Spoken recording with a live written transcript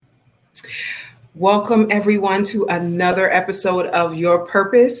Welcome, everyone, to another episode of Your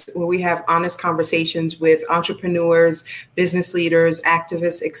Purpose, where we have honest conversations with entrepreneurs, business leaders,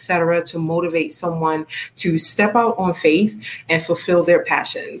 activists, etc., to motivate someone to step out on faith and fulfill their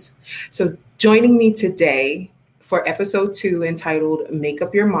passions. So, joining me today for episode 2, entitled Make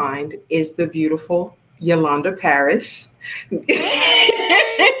Up Your Mind, is the beautiful Yolanda Parrish.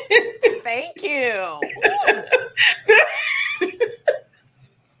 Thank you.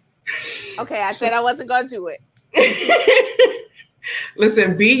 Okay, I said I wasn't going to do it.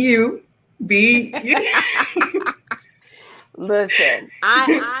 Listen, be you. Be you. Listen,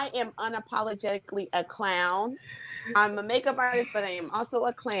 I am unapologetically a clown. I'm a makeup artist, but I am also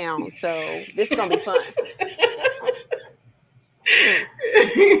a clown. So this is going to be fun.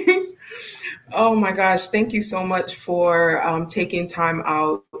 Oh my gosh! Thank you so much for taking time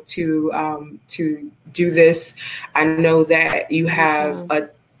out to do this. I know that you have a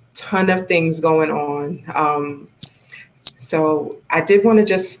ton of things going on. So I did want to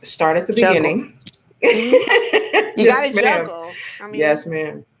just start at the beginning. You got to juggle. Yes,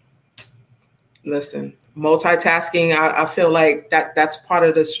 ma'am. Listen, multitasking. I feel like that's part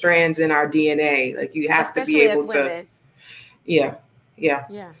of the strands in our DNA. Like you have to be able to. Women. Yeah.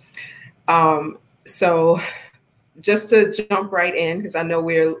 So just to jump right in, because I know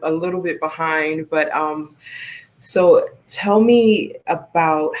we're a little bit behind, but so tell me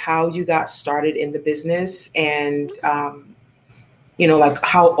about how you got started in the business and, like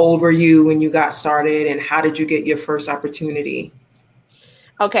how old were you when you got started and how did you get your first opportunity?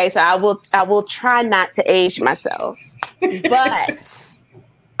 Okay, so I will try not to age myself, but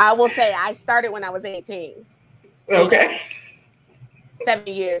I will say I started when I was 18. Okay. 7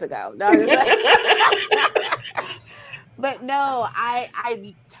 years ago. No, but no,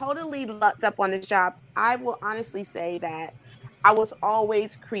 I totally lucked up on this job. I will honestly say that I was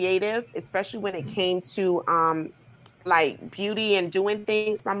always creative, especially when it came to like beauty and doing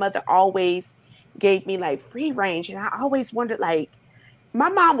things. My mother always gave me like free range, and I always wondered, like, my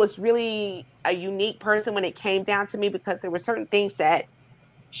mom was really a unique person when it came down to me, because there were certain things that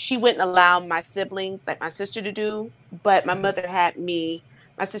she wouldn't allow my siblings, like my sister, to do. But my mother had me.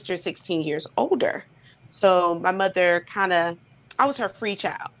 My sister is 16 years older. So my mother I was her free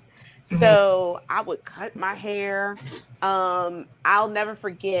child. So I would cut my hair. I'll never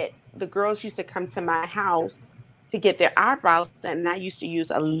forget, the girls used to come to my house to get their eyebrows done, and I used to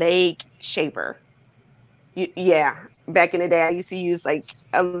use a leg shaver. Yeah. Back in the day, I used to use like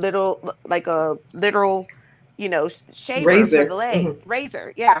a literal, shaver Razor. for the leg.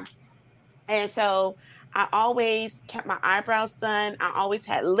 Razor. Yeah. And so I always kept my eyebrows done. I always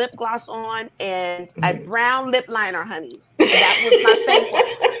had lip gloss on and a brown lip liner, honey. That was my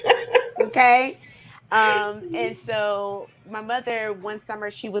staple. Okay. And so my mother, one summer,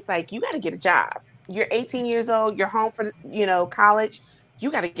 she was like, you got to get a job. You're 18 years old. You're home for, college.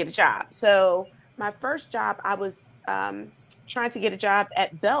 You got to get a job. So my first job, I was trying to get a job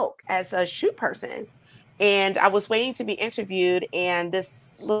at Belk as a shoe person. And I was waiting to be interviewed. And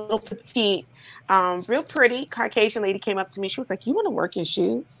this little petite, real pretty Caucasian lady came up to me. She was like, you want to work in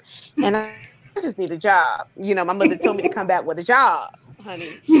shoes? And I just need a job. My mother told me to come back with a job,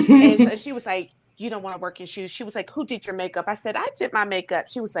 honey. And so she was like, you don't want to work in shoes? She was like, who did your makeup? I said, I did my makeup.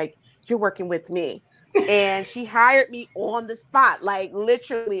 She was like, you're working with me. And she hired me on the spot, like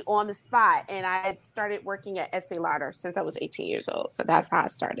literally on the spot. And I had started working at Estee Lauder since I was 18 years old. So that's how I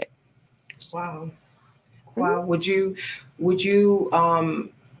started. Wow. Would you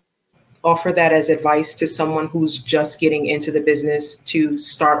offer that as advice to someone who's just getting into the business to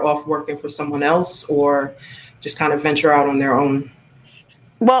start off working for someone else or just kind of venture out on their own?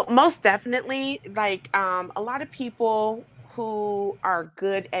 Well, most definitely. Like a lot of people who are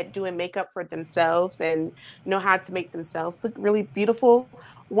good at doing makeup for themselves and know how to make themselves look really beautiful,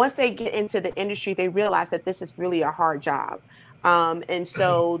 once they get into the industry, they realize that this is really a hard job. And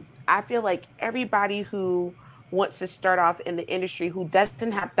so I feel like everybody who wants to start off in the industry, who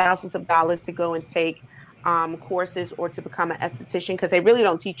doesn't have thousands of dollars to go and take courses or to become an esthetician, because they really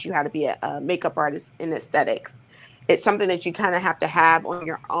don't teach you how to be a makeup artist in aesthetics. It's something that you kind of have to have on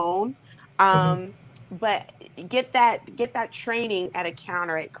your own. But get that training at a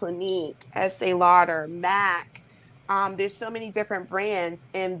counter at Clinique, Estee Lauder, MAC. There's so many different brands,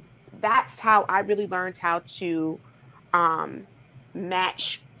 and that's how I really learned how to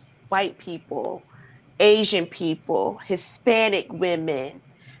match white people, Asian people, Hispanic women,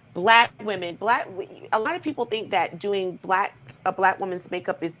 Black women. A lot of people think that doing a Black woman's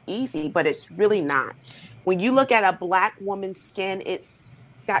makeup is easy, but it's really not. When you look at a Black woman's skin, it's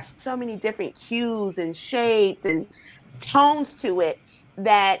got so many different hues and shades and tones to it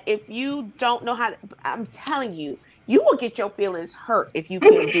that if you don't know how to, I'm telling you, you will get your feelings hurt if you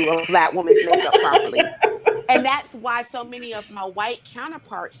can't do a Black woman's makeup properly. And that's why so many of my white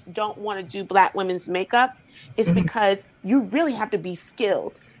counterparts don't want to do Black women's makeup, is because you really have to be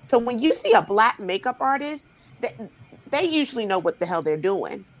skilled. So when you see a Black makeup artist, they usually know what the hell they're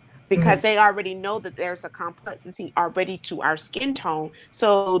doing, because they already know that there's a complexity already to our skin tone.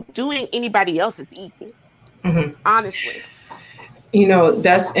 So doing anybody else is easy, honestly. You know,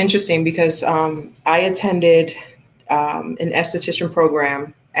 that's interesting because I attended an esthetician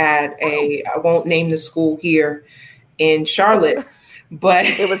program at I won't name the school here in Charlotte, but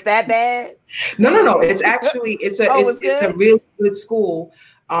it was that bad. No. It's actually it's a really good school.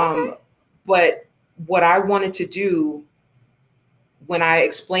 But what I wanted to do when I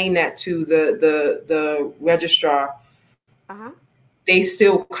explained that to the registrar, they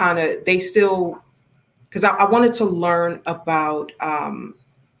still because I wanted to learn about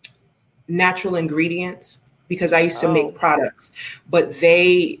natural ingredients, because I used to make products, but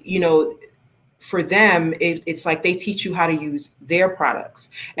they, you know, for them, it's like they teach you how to use their products.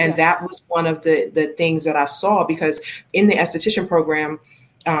 And that was one of the things that I saw, because in the esthetician program,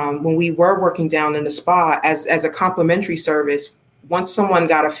 when we were working down in the spa as a complimentary service, once someone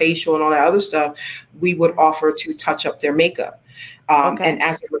got a facial and all that other stuff, we would offer to touch up their makeup. And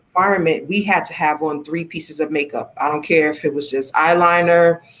as a requirement, we had to have on 3 pieces of makeup. I don't care if it was just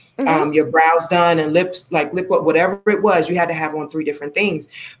eyeliner, your brows done, and lips, like lip, whatever it was, you had to have on 3 different things.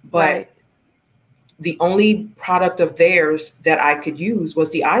 But the only product of theirs that I could use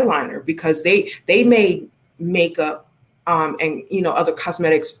was the eyeliner, because they made makeup and, you know, other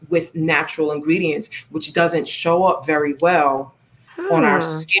cosmetics with natural ingredients, which doesn't show up very well on our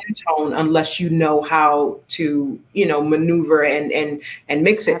skin tone unless you know how to, you know, maneuver and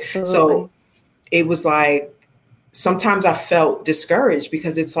mix it. Absolutely. So it was like, sometimes I felt discouraged,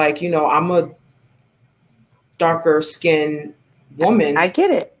 because it's like, you know, I'm a darker skinned woman. I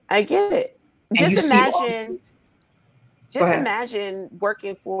get it. Just imagine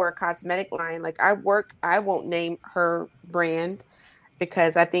working for a cosmetic line. Like I won't name her brand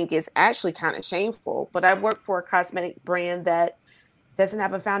because I think it's actually kind of shameful, but I work for a cosmetic brand that doesn't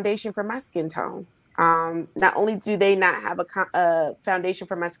have a foundation for my skin tone. Not only do they not have a foundation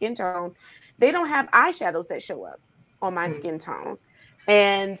for my skin tone, they don't have eyeshadows that show up on my skin tone.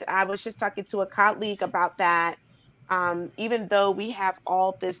 And I was just talking to a colleague about that. Even though we have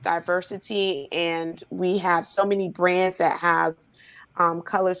all this diversity and we have so many brands that have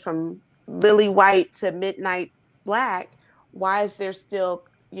colors from lily white to midnight black, why is there still,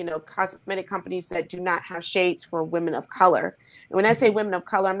 you know, cosmetic companies that do not have shades for women of color? And when I say women of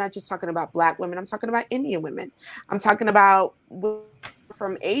color, I'm not just talking about Black women. I'm talking about Indian women. I'm talking about women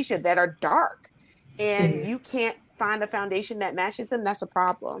from Asia that are dark, and you can't find a foundation that matches them. That's a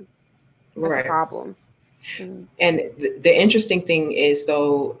problem. That's a problem. And the interesting thing is,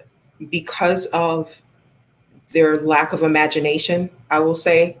 though, because of their lack of imagination, I will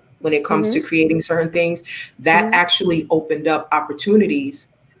say, when it comes to creating certain things, that actually opened up opportunities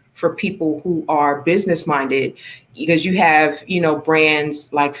for people who are business minded, because you have, you know,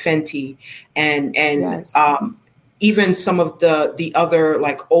 brands like Fenty and even some of the other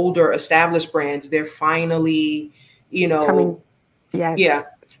like older established brands, they're finally, you know, coming. Yeah.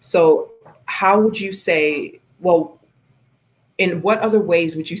 So how would you say, well, in what other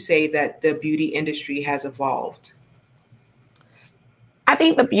ways would you say that the beauty industry has evolved? I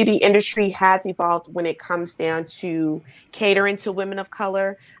think the beauty industry has evolved when it comes down to catering to women of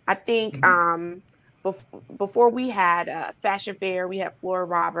color. I think before we had Fashion Fair, we had Flora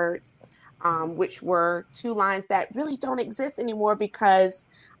Roberts, which were 2 lines that really don't exist anymore, because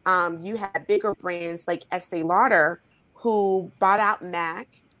you had bigger brands like Estee Lauder who bought out MAC.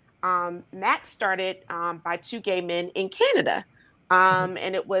 MAC started by 2 gay men in Canada.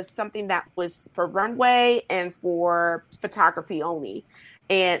 And it was something that was for runway and for photography only.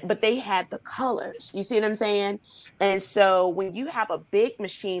 But they had the colors, you see what I'm saying? And so when you have a big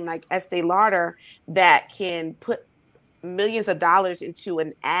machine like Estee Lauder that can put millions of dollars into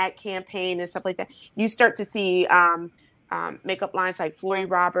an ad campaign and stuff like that, you start to see makeup lines like Flora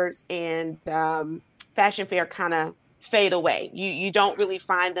Roberts and Fashion Fair kind of fade away. You don't really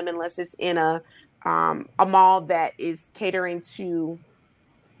find them unless it's in a mall that is catering to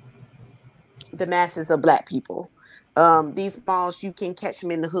the masses of Black people. These malls, you can catch them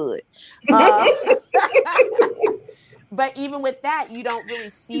in the hood. But even with that, you don't really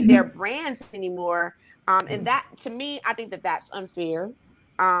see their brands anymore. And that, to me, I think that that's unfair.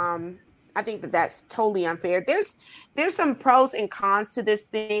 I think that that's totally unfair. There's some pros and cons to this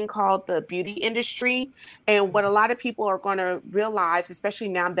thing called the beauty industry. And what a lot of people are going to realize, especially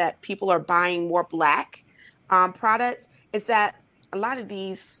now that people are buying more Black products, is that a lot of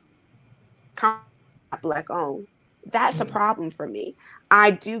these companies are Black owned. That's a problem for me.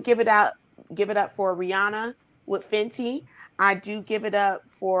 I do give it up for Rihanna with Fenty. I do give it up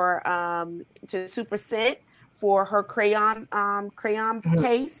for to Super Scent for her crayon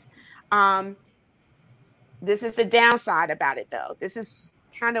case. This is the downside about it, though. This is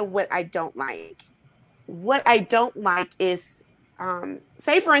kind of what I don't like. What I don't like is,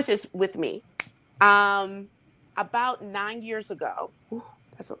 say, for instance, with me, about 9 years ago,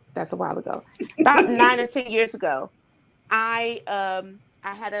 that's a while ago, about 9 or 10 years ago, I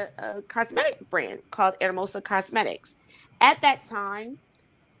had a cosmetic brand called Hermosa Cosmetics. At that time,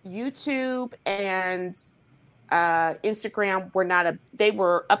 YouTube and Instagram they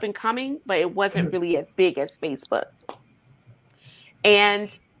were up and coming, but it wasn't really as big as Facebook.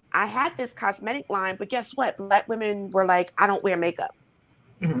 And I had this cosmetic line, but guess what? Black women were like, I don't wear makeup.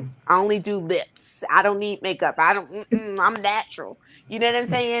 I only do lips. I don't need makeup. I'm natural. You know what I'm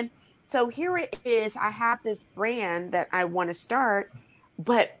saying? So here it is. I have this brand that I want to start,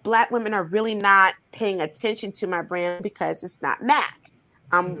 but Black women are really not paying attention to my brand because it's not MAC.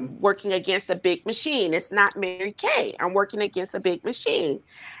 I'm working against a big machine. It's not Mary Kay. I'm working against a big machine.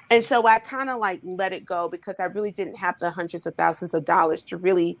 And so I kind of like let it go because I really didn't have the hundreds of thousands of dollars to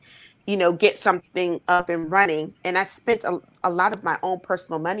really, get something up and running. And I spent a lot of my own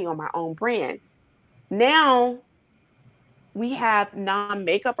personal money on my own brand. Now we have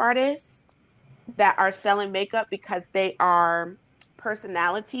non-makeup artists that are selling makeup because they are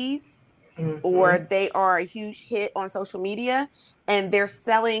personalities or they are a huge hit on social media. And they're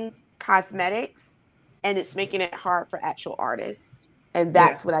selling cosmetics and it's making it hard for actual artists. And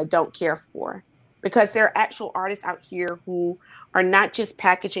that's what I don't care for, because there are actual artists out here who are not just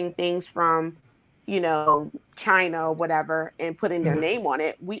packaging things from, China or whatever and putting their name on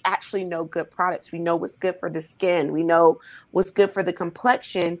it. We actually know good products. We know what's good for the skin. We know what's good for the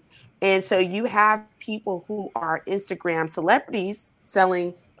complexion. And so you have people who are Instagram celebrities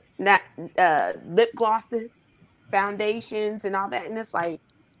selling lip glosses, foundations and all that, and it's like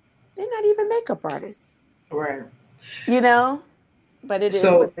they're not even makeup artists, right? But it is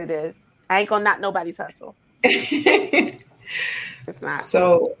what it is. I ain't gonna knock nobody's hustle. It's not.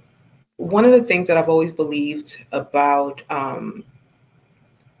 So one of the things that I've always believed about a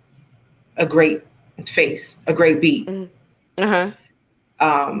great face, a great beat,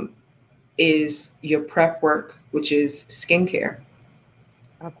 is your prep work, which is skincare.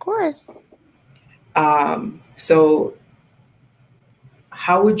 Of course. So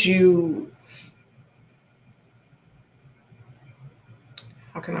how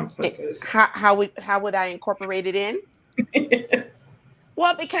can I put this? How would I incorporate it in?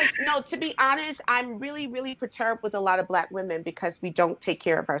 Well, because to be honest, I'm really, really perturbed with a lot of Black women because we don't take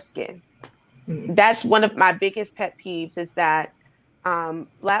care of our skin. That's one of my biggest pet peeves is that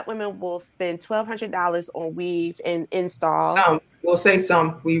Black women will spend $1,200 on weave and installs. We'll say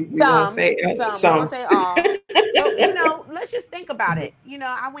some. We won't say some. We won't say all. But, let's just think about it.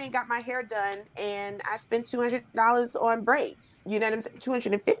 I went and got my hair done and I spent $200 on braids. You know what I'm saying?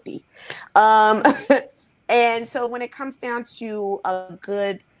 $250. And so when it comes down to a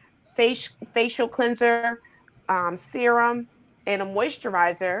good facial cleanser, serum, and a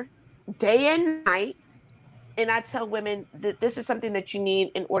moisturizer day and night, and I tell women that this is something that you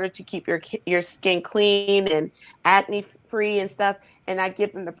need in order to keep your skin clean and acne free and stuff. And I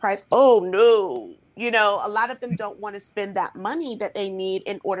give them the price. Oh, no. A lot of them don't want to spend that money that they need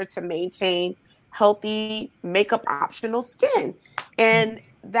in order to maintain healthy makeup optional skin. And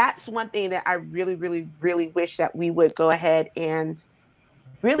that's one thing that I really, really, really wish that we would go ahead and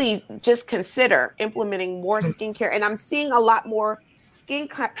really just consider implementing more skincare. And I'm seeing a lot more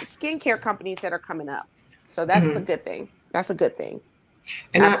skincare companies that are coming up. So that's a good thing. That's a good thing.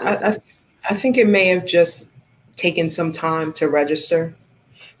 And I think it may have just taken some time to register.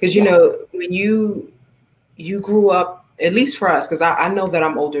 Because, when you grew up, at least for us, because I know that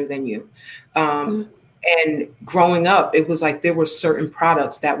I'm older than you. And growing up, it was like there were certain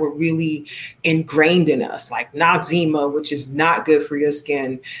products that were really ingrained in us, like Noxzema, which is not good for your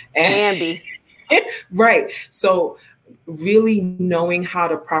skin. And Ambi. Right. So really knowing how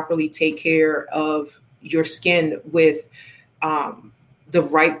to properly take care of your skin with the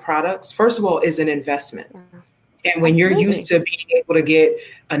right products, first of all, is an investment. And when you're used to being able to get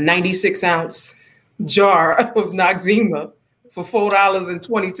a 96 ounce jar of Noxzema for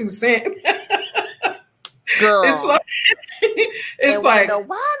 $4.22, girl, It's and like, wonder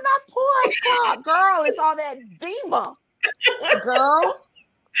why my pores clogged. Girl, it's all that Zima. Girl.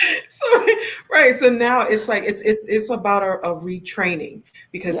 so, right. So now it's like it's about a retraining,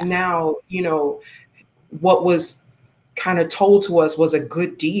 because now, you know, what was kind of told to us was a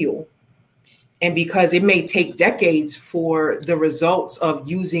good deal. And because it may take decades for the results of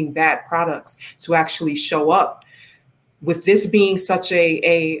using bad products to actually show up, with this being such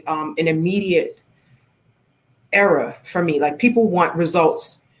an immediate era for me, like people want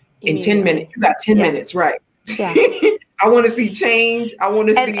results in 10 minutes. You got 10 minutes, right? Yeah. I want to see change. I want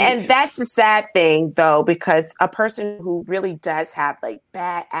to see. And that's the sad thing, though, because a person who really does have like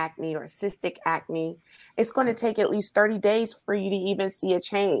bad acne or cystic acne, it's going to take at least 30 days for you to even see a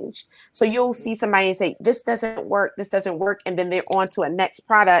change. So you'll see somebody and say, this doesn't work. And then they're on to a next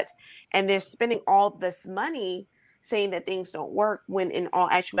product and they're spending all this money saying that things don't work, when in all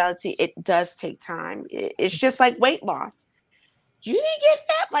actuality, it does take time. It's just like weight loss. You didn't get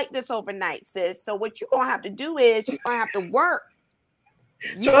fat like this overnight, sis. So what you're going to have to do is you're going to have to work.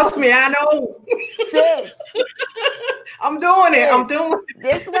 Trust me, I know. Sis. I'm doing it. I'm doing it.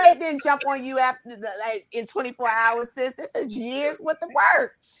 This weight didn't jump on you after like in 24 hours, sis. This is years worth of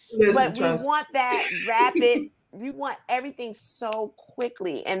work. Listen, but we want that rapid, we want everything so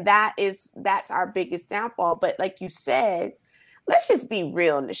quickly. And that's our biggest downfall. But like you said, let's just be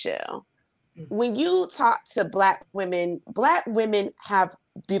real, Nichelle. When you talk to Black women have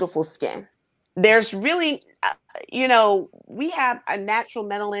beautiful skin. There's really, we have a natural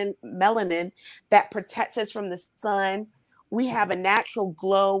melanin that protects us from the sun. We have a natural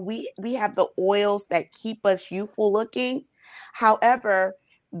glow. We have the oils that keep us youthful looking. However,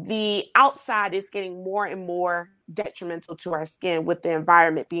 the outside is getting more and more detrimental to our skin with the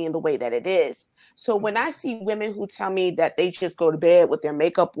environment being the way that it is. So when I see women who tell me that they just go to bed with their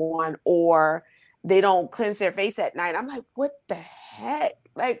makeup on, or they don't cleanse their face at night, I'm like, what the heck?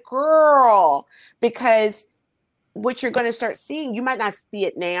 Like, girl, because what you're going to start seeing, you might not see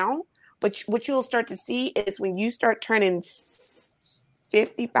it now, but what you'll start to see is when you start turning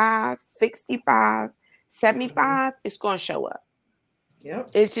 55, 65, 75, it's going to show up.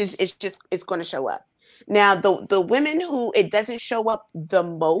 Yep. It's going to show up. Now, the women who it doesn't show up the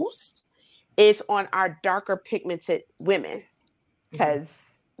most is on our darker pigmented women,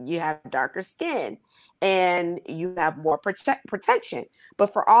 because you have darker skin and you have more protection.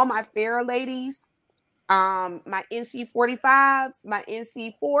 But for all my fairer ladies, my NC45s, my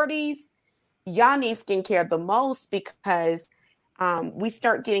NC40s, y'all need skincare the most, because we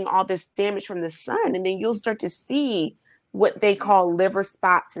start getting all this damage from the sun, and then you'll start to see what they call liver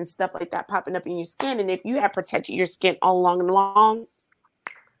spots and stuff like that popping up in your skin. And if you have protected your skin all along,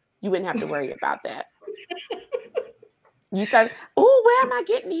 you wouldn't have to worry about that. You said, oh, where am I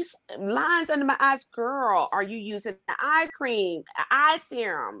getting these lines under my eyes? Girl, are you using an eye cream, an eye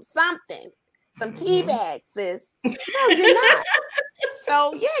serum, something? Some tea bags, sis? No, you're not.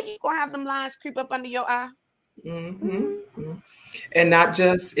 So, yeah, you're going to have them lines creep up under your eye. And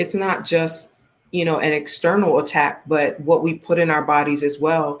it's not just, an external attack, but what we put in our bodies as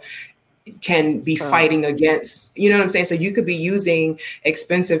well can be fighting against, you know what I'm saying? So you could be using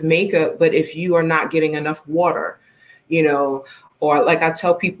expensive makeup, but if you are not getting enough water, or like I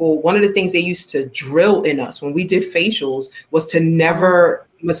tell people, one of the things they used to drill in us when we did facials was to never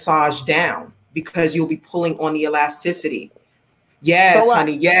massage down, because you'll be pulling on the elasticity. Yes,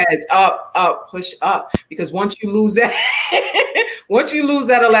 honey. Yes. Up, push up. Because once you lose that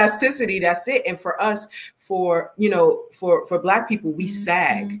elasticity, that's it. And for us, for Black people, we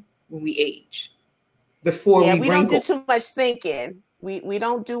sag when we age before we wrinkle. Don't do too much sinking. We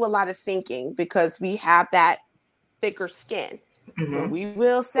don't do a lot of sinking because we have that thicker skin. But we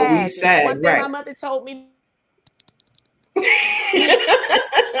will sag. One thing my mother told me.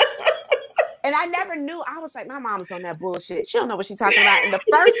 And I never knew. I was like, my mom's on that bullshit. She don't know what she's talking about. And the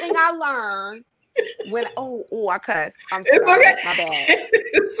first thing I learned when, I cuss. I'm sorry. It's okay. My bad.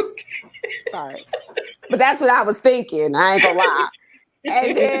 It's okay. Sorry. But that's what I was thinking. I ain't gonna lie.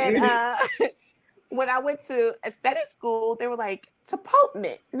 And then when I went to aesthetic school, they were like,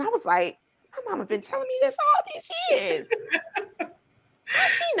 Tepotment. And I was like, my mama been telling me this all these years. How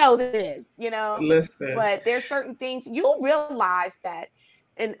she know this, Listen. But there's certain things you'll realize that.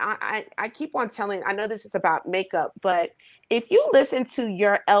 And I keep on telling, I know this is about makeup, but if you listen to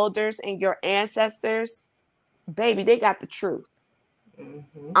your elders and your ancestors, baby, they got the truth.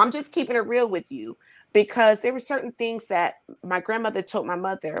 I'm just keeping it real with you, because there were certain things that my grandmother told my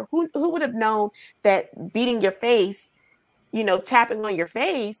mother. Who would have known that beating your face, tapping on your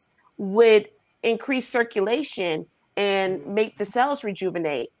face would increase circulation and make the cells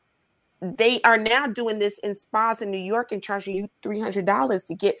rejuvenate? they are now doing this in spas in New York and charging you $300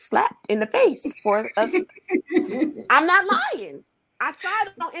 to get slapped in the face for us. I'm not lying. I saw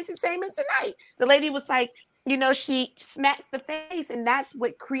it on Entertainment Tonight. The lady was like, she smacks the face, and that's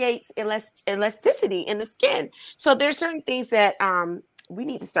what creates elasticity in the skin. So there's certain things that we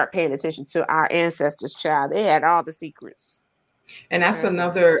need to start paying attention to. Our ancestors, child, they had all the secrets. And that's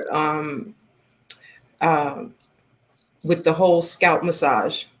another with the whole scalp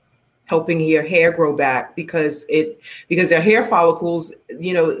massage, helping your hair grow back, because their hair follicles,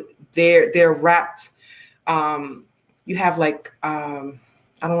 they're wrapped. You have like I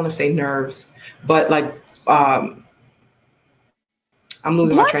don't want to say nerves, but like I'm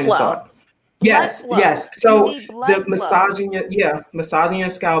losing my train of thought. Yes. So the massaging your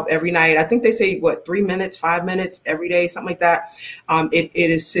scalp every night. I think they say 3 minutes, 5 minutes every day, something like that.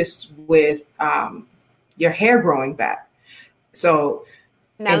 It assists with your hair growing back. So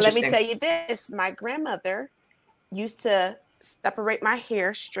now let me tell you this. My grandmother used to separate my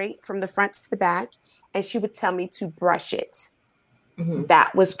hair straight from the front to the back, and she would tell me to brush it. Mm-hmm.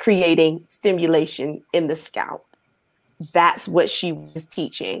 That was creating stimulation in the scalp. That's what she was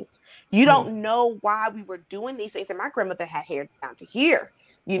teaching. You don't know why we were doing these things. And my grandmother had hair down to here,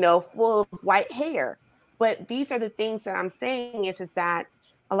 full of white hair. But these are the things that I'm saying is that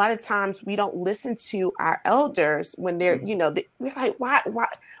a lot of times we don't listen to our elders when they're, we're like, why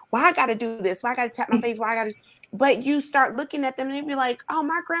I got to do this? Why I got to tap my face? Why I got to? But you start looking at them and you be like, oh,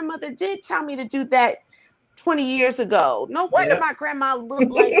 my grandmother did tell me to do that 20 years ago. No wonder my grandma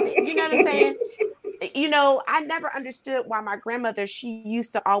looked like this. You know what I'm saying? I never understood why my grandmother, she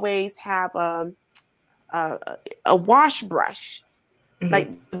used to always have a wash brush, like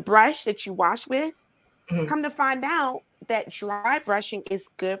the brush that you wash with. Come to find out that dry brushing is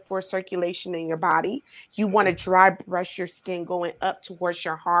good for circulation in your body. You want to dry brush your skin going up towards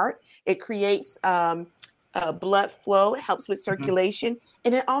your heart. It creates blood flow. It helps with circulation,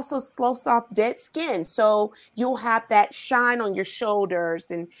 and it also sloughs off dead skin. So you'll have that shine on your shoulders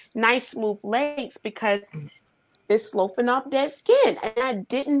and nice smooth legs because it's sloughing off dead skin. And I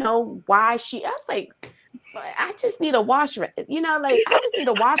didn't know why I was like, I just need a wash, I just need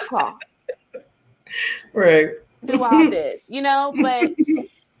a washcloth. Right. Do all this, but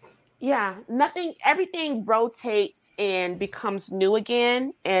yeah, everything rotates and becomes new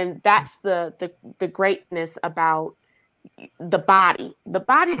again. And that's the greatness about the body. The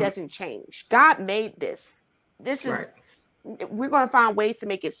body doesn't change. God made this. This is, we're going to find ways to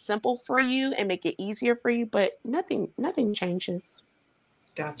make it simple for you and make it easier for you, but nothing changes.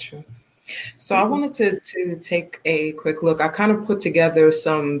 Gotcha. So I wanted to take a quick look. I kind of put together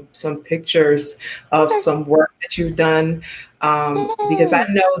some pictures of some work that you've done, because I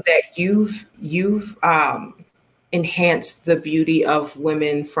know that you've enhanced the beauty of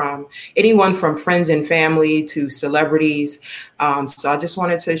women, from anyone from friends and family to celebrities. So I just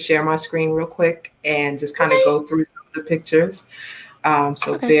wanted to share my screen real quick and just kind of go through some of the pictures.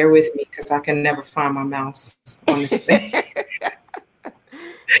 So bear with me because I can never find my mouse on this thing.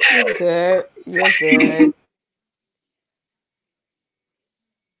 You're good. You're good.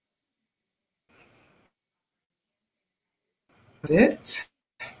 It.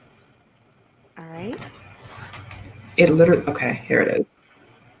 All right. It literally. Okay, here it is.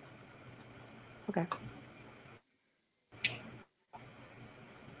 Okay.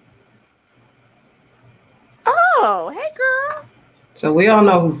 Oh, hey, girl. So we all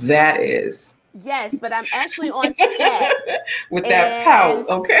know who that is. Yes, but I'm actually on set with that pout.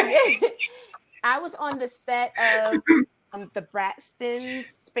 Okay. I was on the set of the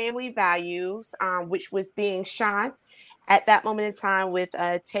Braxton's Family Values, which was being shot at that moment in time with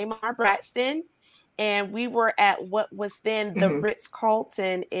Tamar Braxton, and we were at what was then the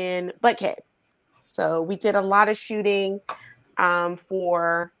Ritz-Carlton in Buckhead. So we did a lot of shooting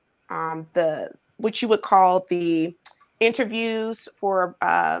for what you would call the interviews for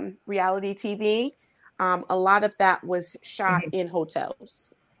reality TV. A lot of that was shot in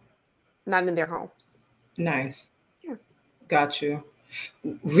hotels, not in their homes. Nice. Yeah. Got you.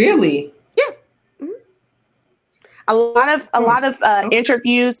 Really? Yeah. Mm-hmm. A lot of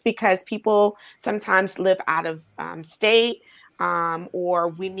interviews, because people sometimes live out of state, or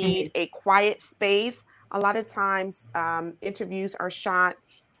we need a quiet space. A lot of times interviews are shot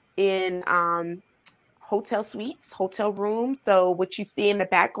in hotel suites, hotel rooms. So what you see in the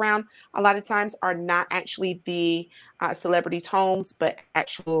background a lot of times are not actually the celebrities' homes, but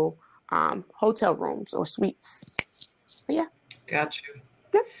actual hotel rooms or suites. But yeah. Got you.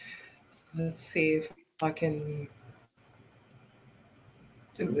 Yeah. Let's see if I can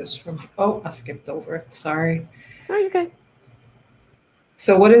do this from. Oh, I skipped over it. Sorry. Oh, you're good.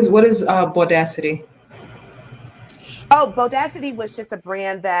 So what is Bodacity? Oh, Bodacity was just a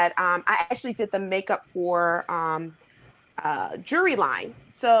brand that I actually did the makeup for jewelry line.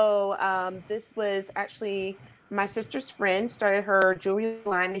 So this was actually my sister's friend started her jewelry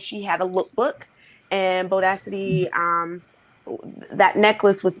line, and she had a lookbook. And Bodacity, that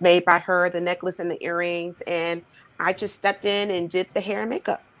necklace was made by her, the necklace and the earrings, and I just stepped in and did the hair and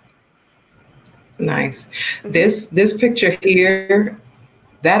makeup. Nice. This picture here,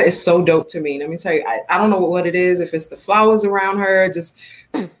 that is so dope to me. Let me tell you, I don't know what it is, if it's the flowers around her, just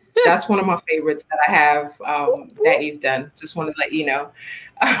that's one of my favorites that I have that you've done. Just want to let you know.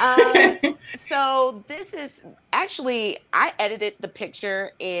 So this is actually, I edited the picture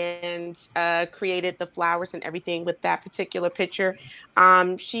and created the flowers and everything with that particular picture.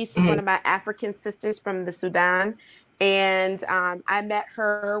 She's one of my African sisters from the Sudan. And I met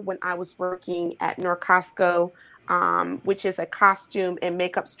her when I was working at Norcosco, which is a costume and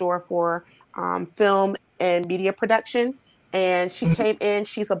makeup store for film and media production. And she came in,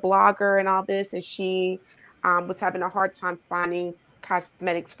 she's a blogger and all this, and she was having a hard time finding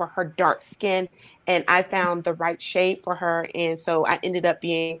cosmetics for her dark skin, and I found the right shade for her, and so I ended up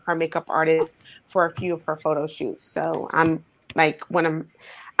being her makeup artist for a few of her photo shoots. So I'm like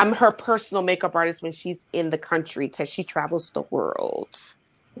I'm her personal makeup artist when she's in the country, because she travels the world.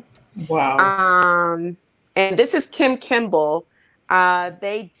 Wow. And this is Kim Kimble.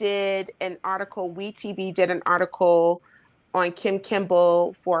 They did an article, WeTV did an article on Kim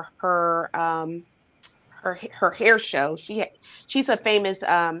Kimble for her her hair show. She's a famous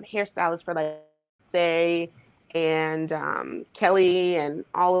hairstylist for like Day and Kelly and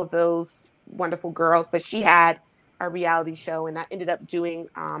all of those wonderful girls. But she had a reality show, and I ended up doing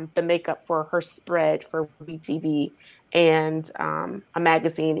the makeup for her spread for WeTV and a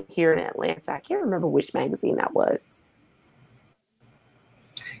magazine here in Atlanta. I can't remember which magazine that was.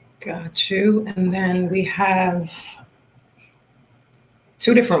 Got you. And then we have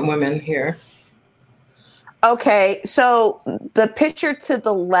two different women here. Okay, so the picture to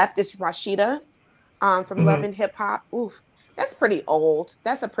the left is Rashida from Love and Hip Hop. Ooh, that's pretty old.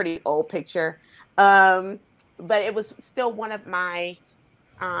 That's a pretty old picture. But it was still one of my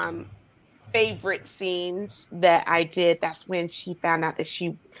favorite scenes that I did. That's when she found out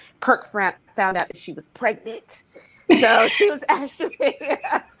that Kirk found out that she was pregnant. So she was actually,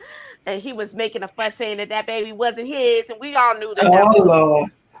 and he was making a fuss saying that baby wasn't his, and we all knew that was.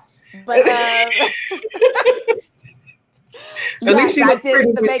 Lord. But yes, I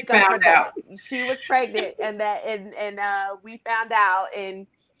did the makeup for that. She was pregnant, and we found out, and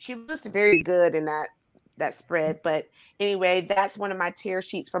she looks very good in that spread. But anyway, that's one of my tear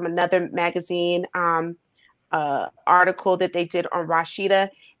sheets from another magazine article that they did on Rashida,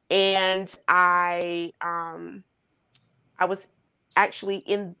 and I was actually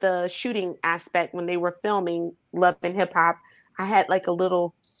in the shooting aspect when they were filming Love and Hip Hop. I had like a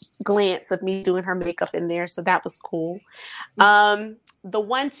little glance of me doing her makeup in there, so that was cool. The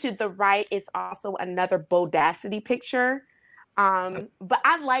one to the right is also another Bodacity picture, but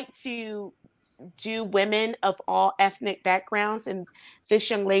I like to do women of all ethnic backgrounds, and this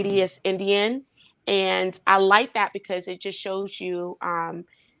young lady is Indian, and I like that because it just shows you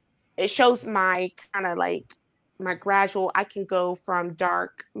it shows my kind of like my gradual. I can go from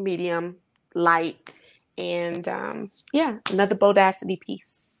dark, medium, light, and another Bodacity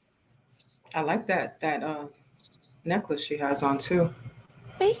piece. I like that necklace she has on too.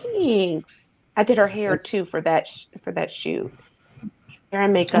 Thanks. I did her hair too for that shoot. Hair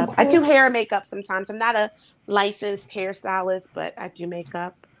and makeup. Okay. I do hair and makeup sometimes. I'm not a licensed hairstylist, but I do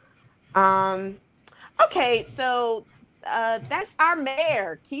makeup. Okay, so that's our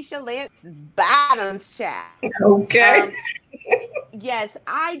mayor, Keisha Lance Bottoms, chat. Okay. Yes,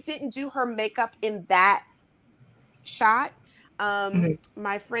 I didn't do her makeup in that shot.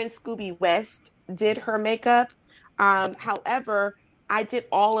 My friend Scooby West did her makeup. However, I did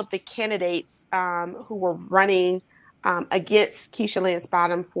all of the candidates who were running against Keisha Lance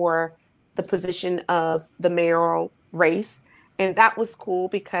Bottom for the position of the mayoral race. And that was cool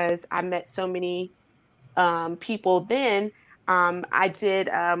because I met so many people then. I did,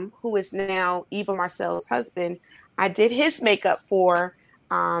 who is now Eva Marcel's husband, I did his makeup for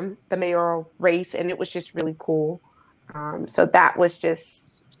the mayoral race, and it was just really cool. So that was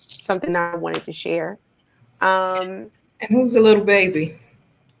just something I wanted to share. And who's the little baby?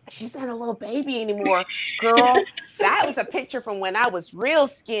 She's not a little baby anymore, girl. That was a picture from when I was real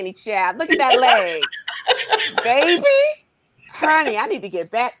skinny, child. Look at that leg, baby. Honey, I need to get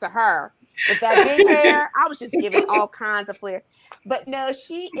back to her. with that big hair. I was just giving all kinds of flair. But no,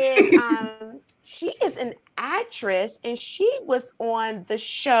 she is an actress, and she was on the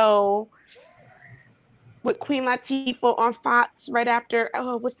show with Queen Latifah on Fox right after.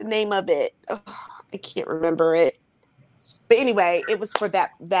 Oh, what's the name of it? Oh, I can't remember it. But anyway, it was for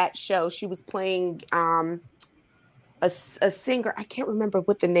that show. She was playing a singer. I can't remember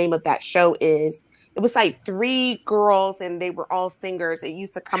what the name of that show is. It was like 3 girls, and they were all singers. It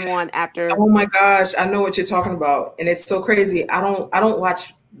used to come on after. Oh my gosh, I know what you're talking about, and it's so crazy. I don't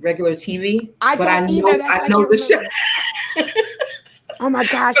watch regular TV, but I know the show. Oh my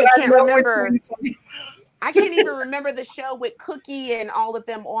gosh, I can't remember. I can't even remember the show with Cookie and all of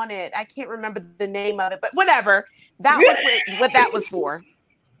them on it. I can't remember the name of it, but whatever. That was what that was for.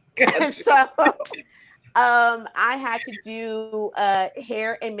 Gotcha. So I had to do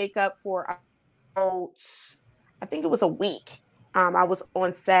hair and makeup for I think it was a week. I was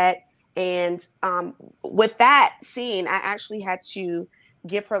on set, and with that scene, I actually had to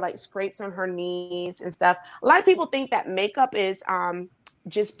give her like scrapes on her knees and stuff. A lot of people think that makeup is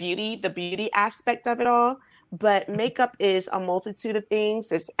just beauty, the beauty aspect of it all, but makeup is a multitude of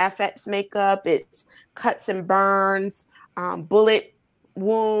things. It's FX makeup, it's cuts and burns, bullet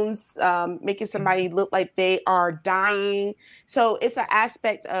wounds, making somebody look like they are dying. So it's an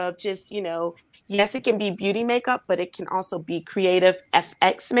aspect of just, yes, it can be beauty makeup, but it can also be creative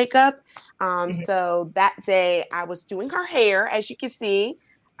FX makeup. So that day I was doing her hair, as you can see,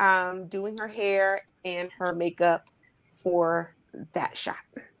 doing her hair and her makeup for that shot.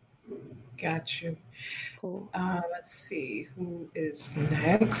 Got you. Cool. Let's see who is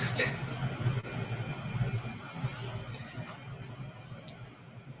next.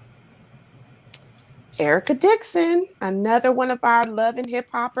 Erica Dixon, another one of our love and hip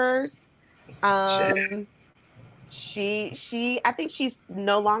hoppers. She I think she's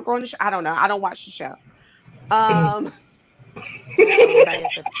no longer on the show. I don't know. I don't watch the show.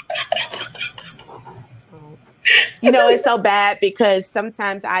 It's so bad because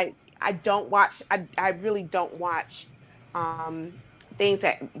sometimes I don't watch. I really don't watch things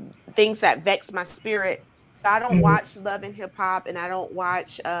that vex my spirit. So I don't watch Love and Hip Hop, and I don't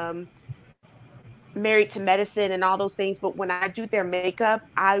watch Married to Medicine and all those things. But when I do their makeup,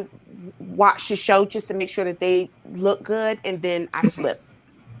 I watch the show just to make sure that they look good, and then I flip.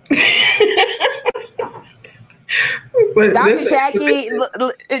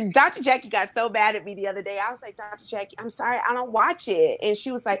 Dr. Jackie got so bad at me the other day. I was like, Dr. Jackie, I'm sorry, I don't watch it. And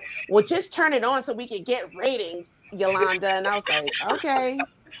she was like, well, just turn it on so we can get ratings, Yolanda. And I was like, okay,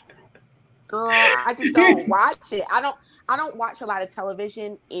 girl, I just don't watch it. I don't watch a lot of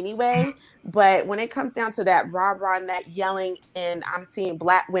television anyway, but when it comes down to that rah-rah and that yelling, and I'm seeing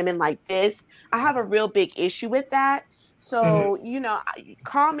Black women like this, I have a real big issue with that. So,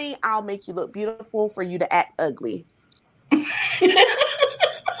 call me, I'll make you look beautiful for you to act ugly.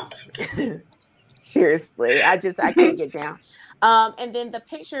 Seriously, I can't get down. And then the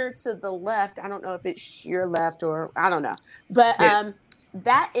picture to the left, I don't know if it's your left or I don't know, but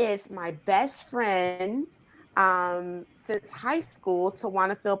that is my best friend since high school,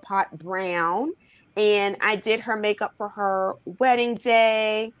 Tawana Philpott Brown, and I did her makeup for her wedding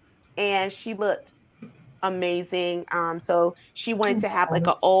day, and she looked amazing. So she wanted to have like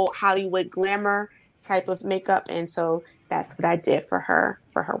an old Hollywood glamour type of makeup, and so that's what I did for her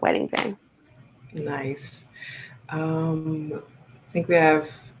wedding day. Nice. I think we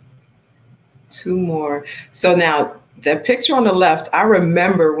have 2 more. So now the picture on the left, I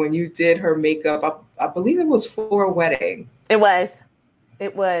remember when you did her makeup. I believe it was for a wedding. It was.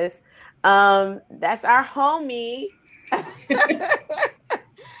 That's our homie.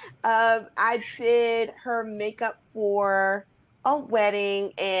 I did her makeup for a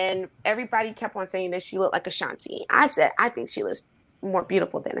wedding, and everybody kept on saying that she looked like Ashanti. I said, I think she looks more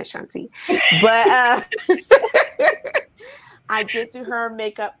beautiful than Ashanti. But I did do her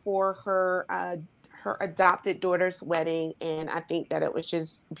makeup for her adopted daughter's wedding, and I think that it was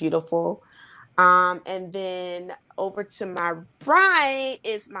just beautiful. And then over to my right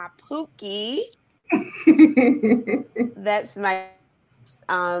is my Pookie. That's my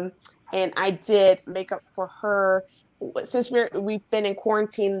and I did makeup for her. Since we've been in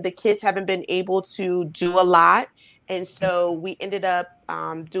quarantine, the kids haven't been able to do a lot, and so we ended up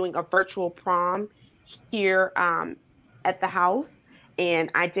doing a virtual prom here at the house,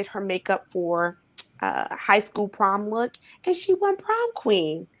 and I did her makeup for high school prom look, and she won prom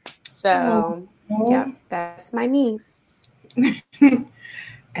queen. So yeah, that's my niece.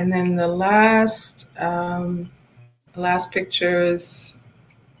 And then the last pictures.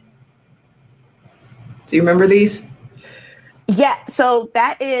 Do you remember these? Yeah, so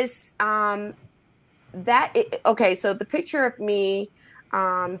that is okay, so the picture of me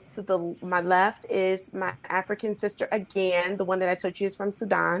to the my left is my African sister again, the one that I told you is from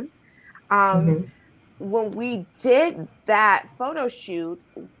Sudan. Um Mm-hmm. when we did that photo shoot,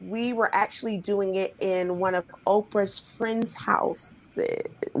 we were actually doing it in one of Oprah's friends' house,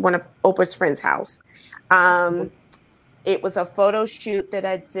 one of Oprah's friends' house. Um it was a photo shoot that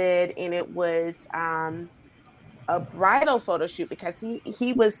I did, and it was a bridal photo shoot because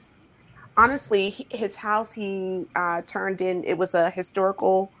he was honestly his house he turned in, it was a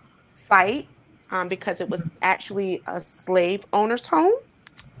historical site because it was actually a slave owner's home,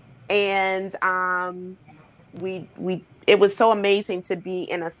 and we it was so amazing to be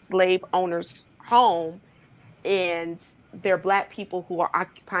in a slave owner's home, and they're black people who are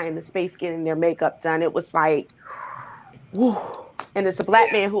occupying the space getting their makeup done. It was like whew. And it's a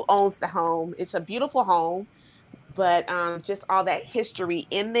black man who owns the home. It's a beautiful home, but just all that history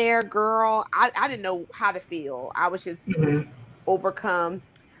in there, girl, I didn't know how to feel. I was just Mm-hmm. overcome.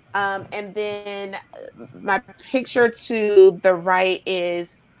 And then my picture to the right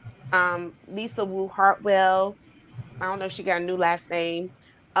is Lisa Wu Hartwell. I don't know if she got a new last name.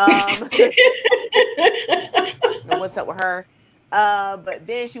 Know what's up with her. But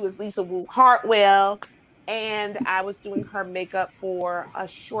then she was Lisa Wu Hartwell, and I was doing her makeup for a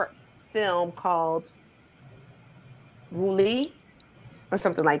short film called Wooly or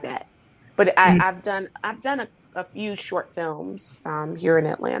something like that. But I've done a few short films here in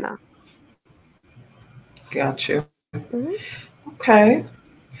Atlanta. Gotcha. Mm-hmm. Okay.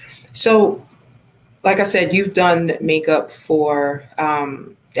 So, like I said, you've done makeup for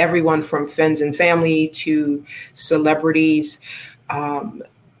everyone from friends and family to celebrities. Um,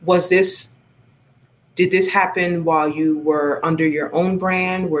 was this, did this happen while you were under your own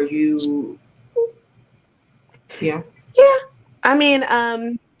brand? Were you, yeah? Yeah, I mean,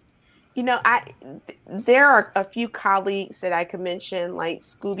 I there are a few colleagues that I could mention, like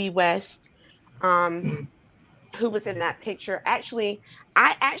Scooby West, um, Mm-hmm. who was in that picture. Actually,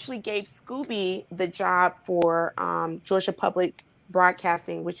 I actually gave Scooby the job for Georgia Public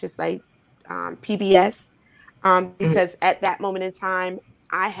Broadcasting, which is like PBS, because at that moment in time,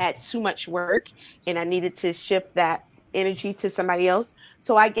 I had too much work and I needed to shift that energy to somebody else.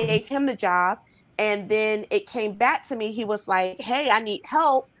 So I gave him the job. And then it came back to me. He was like, hey, I need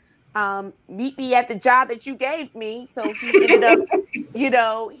help. Meet me at the job that you gave me. So he ended up,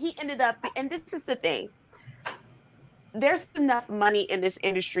 and this is the thing, there's enough money in this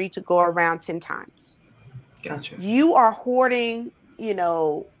industry to go around 10 times. Gotcha. You are hoarding,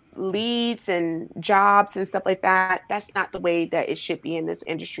 leads and jobs and stuff like that. That's not the way that it should be in this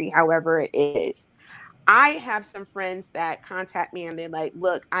industry, however it is. I have some friends that contact me and they're like,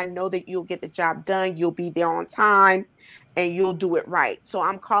 look, I know that you'll get the job done. You'll be there on time and you'll do it right. So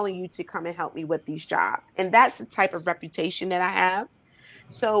I'm calling you to come and help me with these jobs. And that's the type of reputation that I have.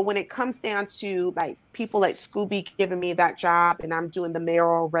 So when it comes down to like people like Scooby giving me that job and I'm doing the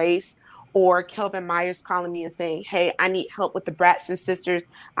mayoral race, or Kelvin Myers calling me and saying, hey, I need help with the Bratson sisters.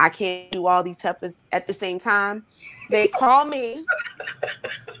 I can't do all these toughest at the same time. They call me.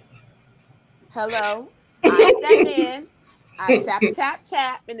 Hello. I step in, I tap, tap,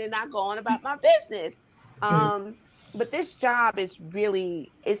 tap, and then I go on about my business. But this job is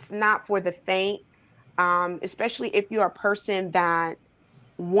really, it's not for the faint, especially if you're a person that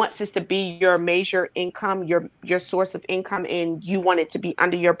wants this to be your major income, your source of income, and you want it to be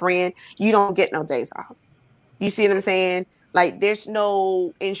under your brand. You don't get no days off. You see what I'm saying? Like there's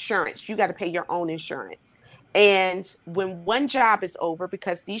no insurance. You got to pay your own insurance. And when one job is over,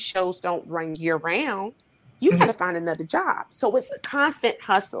 because these shows don't run year round, you got to find another job. So it's a constant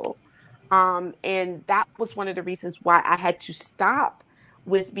hustle. And that was one of the reasons why I had to stop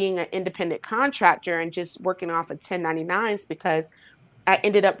with being an independent contractor and just working off of 1099s, because I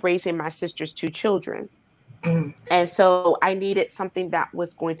ended up raising my sister's two children. And so I needed something that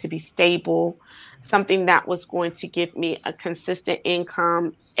was going to be stable, something that was going to give me a consistent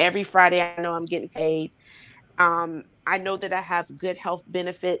income. Every Friday, I know I'm getting paid. I know that I have good health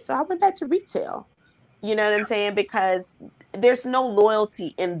benefits. So I went back to retail. You know what I'm saying? Because there's no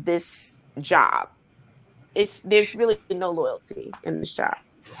loyalty in this job. There's really no loyalty in this job.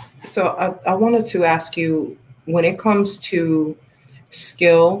 So I wanted to ask you, when it comes to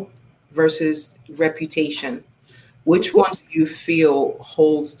skill versus reputation, which one do you feel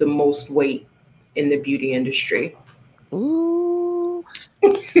holds the most weight in the beauty industry? Ooh.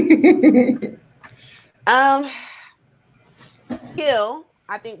 Skill,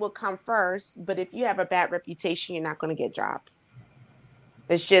 I think, will come first. But if you have a bad reputation, you're not going to get jobs.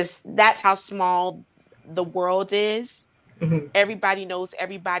 It's just, that's how small the world is. Mm-hmm. Everybody knows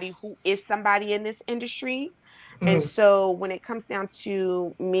everybody who is somebody in this industry. Mm-hmm. And so when it comes down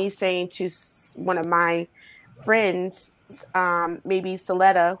to me saying to one of my friends, maybe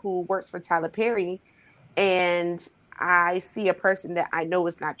Soletta, who works for Tyler Perry, and I see a person that I know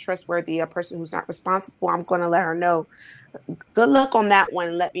is not trustworthy, a person who's not responsible, I'm going to let her know, good luck on that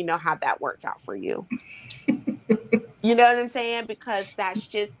one. Let me know how that works out for you. You know what I'm saying? Because that's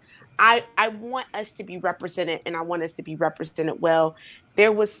just, I want us to be represented, and I want us to be represented well.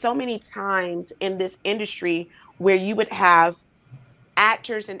 There was so many times in this industry where you would have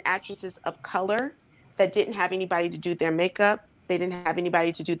actors and actresses of color that didn't have anybody to do their makeup. They didn't have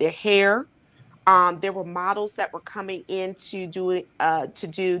anybody to do their hair. There were models that were coming in to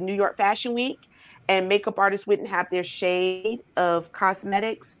do New York Fashion Week, and makeup artists wouldn't have their shade of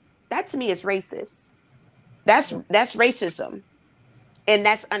cosmetics. That to me is racist. That's racism, and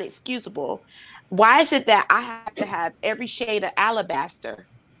that's unexcusable. Why is it that I have to have every shade of alabaster,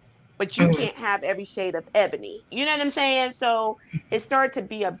 but you can't have every shade of ebony? You know what I'm saying? So it started to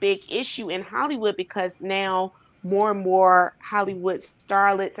be a big issue in Hollywood, because now more and more Hollywood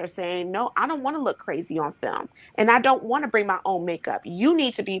starlets are saying, no, I don't want to look crazy on film, and I don't want to bring my own makeup. You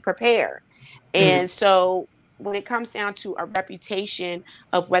need to be prepared. And so when it comes down to a reputation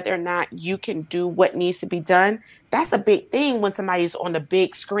of whether or not you can do what needs to be done, that's a big thing when somebody's on the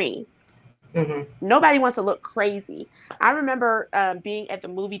big screen. Mm-hmm. Nobody wants to look crazy. I remember being at the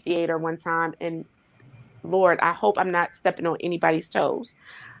movie theater one time, and Lord, I hope I'm not stepping on anybody's toes.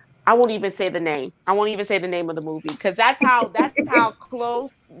 I won't even say the name. I won't even say the name of the movie, because that's how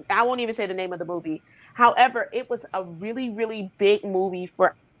close. I won't even say the name of the movie. However, it was a really, really big movie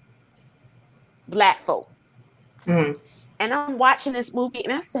for Black folk. Mm-hmm. And I'm watching this movie,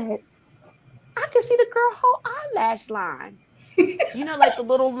 and I said, I can see the girl whole eyelash line. You know, like the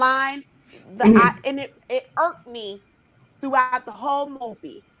little line, and it irked me throughout the whole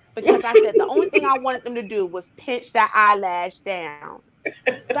movie, because I said the only thing I wanted them to do was pinch that eyelash down.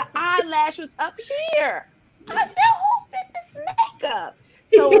 The eyelash was up here. I said, who did this makeup?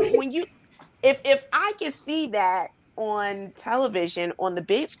 So when you, if I can see that on television on the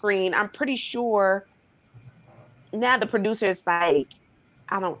big screen, I'm pretty sure now the producer is like,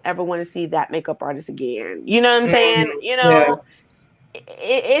 I don't ever want to see that makeup artist again. You know what I'm saying? You know,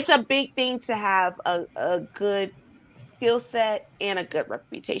 it's a big thing to have a good skill set and a good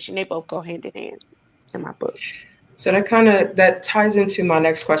reputation. They both go hand in hand in my book. So that ties into my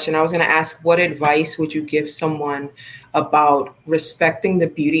next question. I was going to ask, what advice would you give someone about respecting the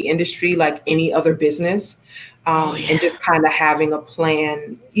beauty industry like any other business, and just kind of having a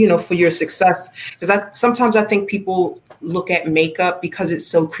plan, for your success? Because sometimes I think people look at makeup, because it's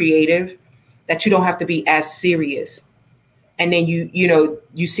so creative, that you don't have to be as serious. And then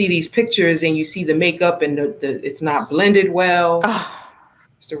you see these pictures and you see the makeup and it's not blended well.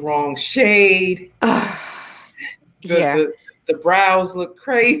 It's the wrong shade. The brows look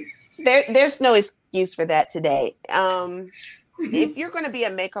crazy. There's no excuse for that today. If you're going to be a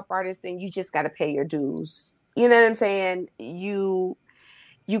makeup artist, then you just got to pay your dues. You know what I'm saying? You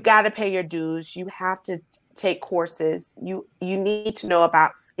got to pay your dues. You have to take courses. You need to know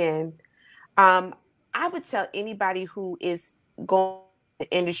about skin. I would tell anybody who is going to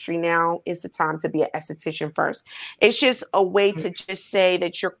the industry now, is the time to be an esthetician first. It's just a way to just say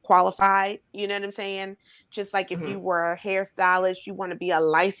that you're qualified. You know what I'm saying? Just like if you were a hairstylist, you want to be a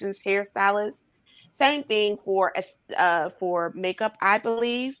licensed hairstylist. Same thing for makeup, I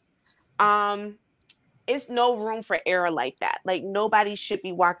believe. It's no room for error like that. Like, nobody should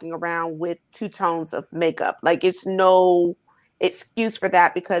be walking around with 2 tones of makeup. Like, it's no excuse for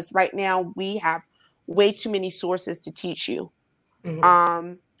that, because right now we have way too many sources to teach you.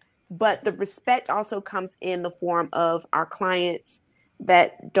 But the respect also comes in the form of our clients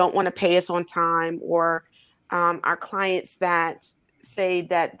that don't want to pay us on time, or our clients that say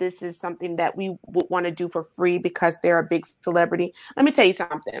that this is something that we would want to do for free because they're a big celebrity. Let me tell you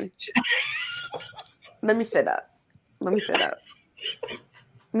something. Let me sit up. Let me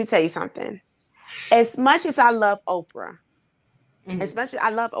tell you something. As much as I love Oprah,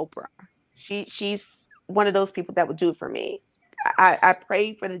 she's one of those people that would do it for me. I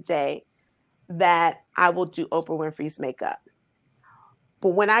pray for the day that I will do Oprah Winfrey's makeup. But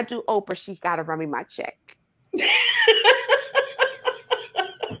when I do Oprah, she's got to run me my check.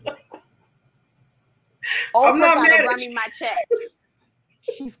 Oprah got to run me my check.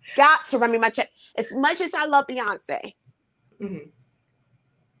 She's got to run me my check. As much as I love Beyonce,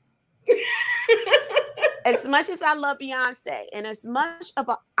 as much as I love Beyonce, and as much of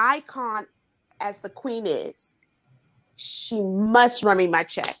an icon as the Queen is, she must run me my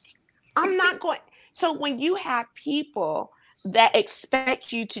check. I'm not going. So when you have people that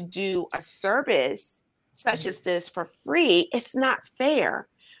expect you to do a service such as this for free, it's not fair.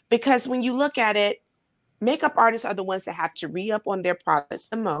 Because when you look at it, makeup artists are the ones that have to re-up on their products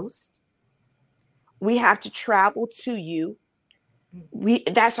the most. We have to travel to you.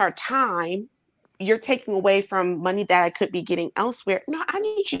 That's our time. You're taking away from money that I could be getting elsewhere. No, I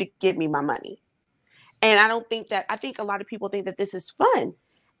need you to give me my money. And I think a lot of people think that this is fun.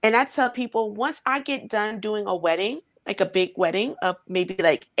 And I tell people, once I get done doing a wedding, like a big wedding of maybe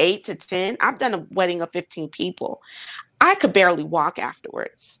like 8 to 10, I've done a wedding of 15 people. I could barely walk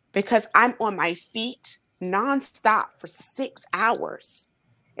afterwards because I'm on my feet nonstop for 6 hours.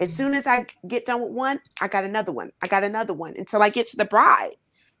 As soon as I get done with one, I got another one. I got another one until I get to the bride.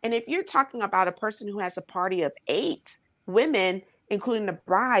 And if you're talking about a person who has a party of 8 women, including the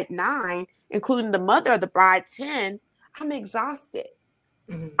bride 9, including the mother of the bride 10, I'm exhausted.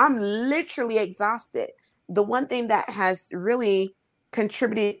 Mm-hmm. I'm literally exhausted. The one thing that has really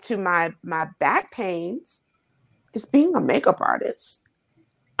contributed to my back pains is being a makeup artist,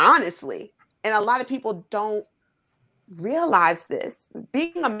 honestly. And a lot of people don't realize this.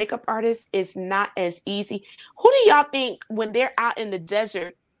 Being a makeup artist is not as easy. Who do y'all think when they're out in the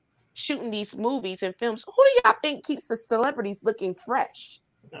desert shooting these movies and films, who do y'all think keeps the celebrities looking fresh?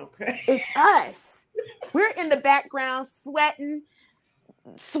 Okay. It's us. We're in the background sweating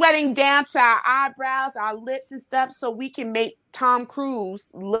down to our eyebrows, our lips and stuff so we can make Tom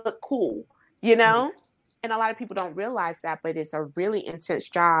Cruise look cool, you know? Mm-hmm. And a lot of people don't realize that, but it's a really intense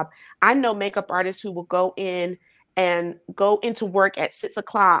job. I know makeup artists who will go into work at 6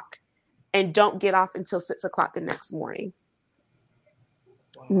 o'clock and don't get off until 6 o'clock the next morning.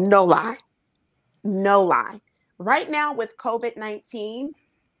 Wow. No lie. Right now with COVID-19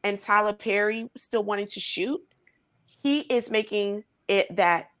 and Tyler Perry still wanting to shoot, he is making it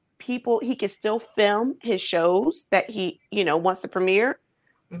that he can still film his shows that he, wants to premiere,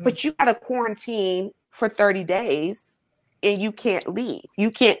 mm-hmm. but you got to quarantine for 30 days and you can't leave.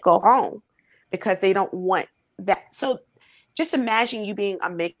 You can't go home because they don't want that. So just imagine you being a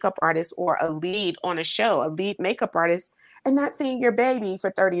makeup artist or a lead on a show, a lead makeup artist, and not seeing your baby for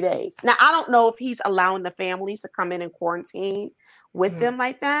 30 days. Now, I don't know if he's allowing the families to come in and quarantine with mm-hmm. them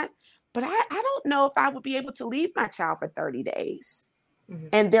like that, but I don't know if I would be able to leave my child for 30 days. Mm-hmm.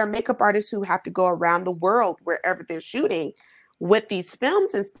 And there are makeup artists who have to go around the world wherever they're shooting with these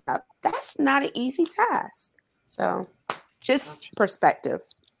films and stuff. That's not an easy task. So just perspective.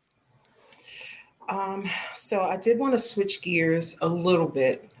 So I did want to switch gears a little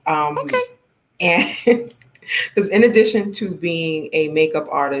bit. Okay. And because in addition to being a makeup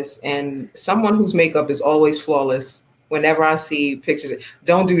artist and someone whose makeup is always flawless, whenever I see pictures,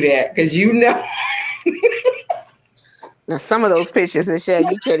 don't do that because Now, some of those pictures and shit,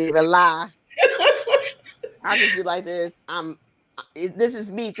 you can't even lie. I'll just be like this. This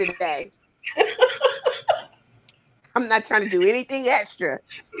is me today. I'm not trying to do anything extra.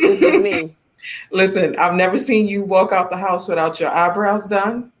 This is me. Listen, I've never seen you walk out the house without your eyebrows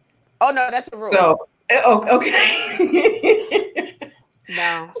done. Oh, no, that's a rule. So, okay.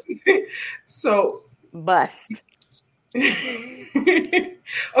 No. So. Bust.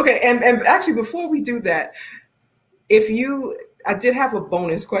 Okay, and actually, before we do that, I did have a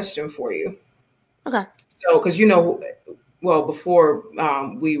bonus question for you. Okay. So, because before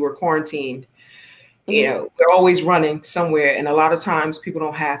we were quarantined, we're always running somewhere, and a lot of times people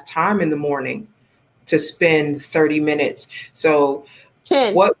don't have time in the morning to spend 30 minutes. So,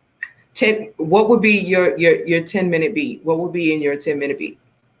 10. What would be your 10-minute beat? What would be in your 10-minute beat?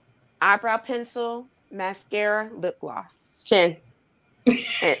 Eyebrow pencil, mascara, lip gloss. 10.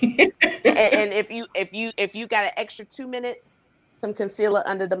 and if you got an extra 2 minutes, some concealer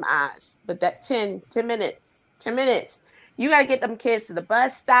under them eyes. But that 10 minutes. You got to get them kids to the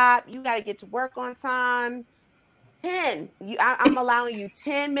bus stop. You got to get to work on time. 10. I'm allowing you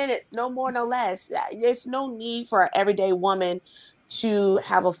 10 minutes, no more, no less. There's no need for an everyday woman to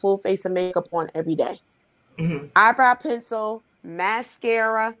have a full face of makeup on every day. Mm-hmm. Eyebrow pencil,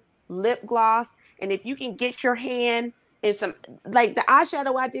 mascara, lip gloss. And if you can get your hand in some, like the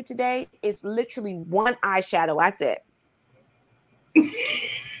eyeshadow I did today is literally one eyeshadow. I said,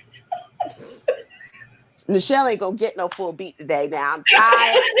 Michelle ain't gonna get no full beat today. Now I'm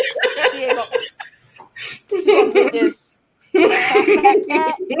tired. She gonna get this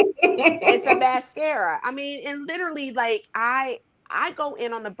pat, and some mascara. I mean, and literally, like I go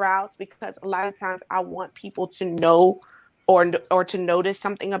in on the brows because a lot of times I want people to know or to notice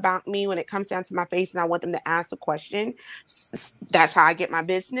something about me when it comes down to my face, and I want them to ask a question. That's how I get my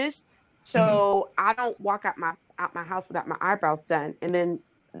business. So I don't walk out my house without my eyebrows done, and then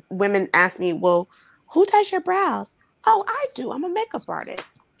women ask me, well, who does your brows? Oh, I do. I'm a makeup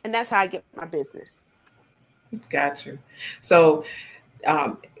artist. And that's how I get my business. Got you. So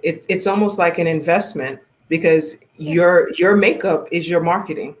it's almost like an investment because your makeup is your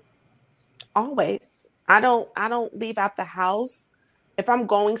marketing. Always. I don't leave out the house. If I'm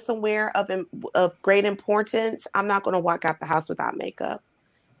going somewhere of great importance, I'm not going to walk out the house without makeup.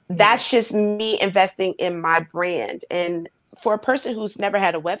 That's just me investing in my brand. And for a person who's never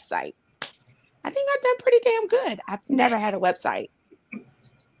had a website, I think I've done pretty damn good. I've never had a website.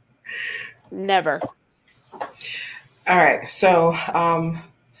 Never. All right. So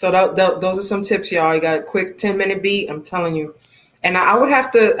those are some tips, y'all. You got a quick 10-minute beat. I'm telling you. And I would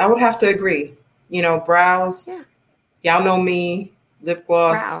have to agree. You know, brows. Yeah. Y'all know me, lip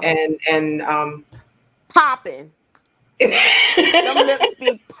gloss brows. and popping. Them lips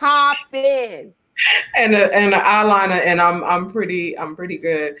be popping. And an eyeliner, and I'm pretty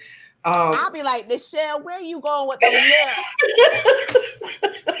good. I'll be like, Michelle, where you going with the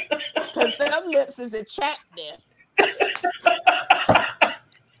lips? Because them lips is attractive.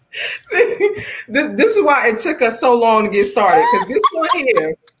 This is why it took us so long to get started. Because this one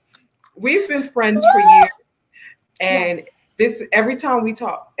here, we've been friends for years, and this every time we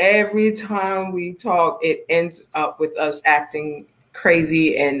talk, it ends up with us acting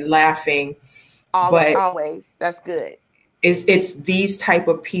crazy and laughing. Always. That's good. It's these type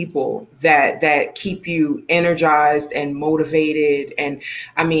of people that keep you energized and motivated. And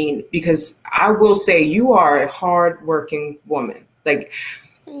I mean, because I will say you are a hardworking woman. Like,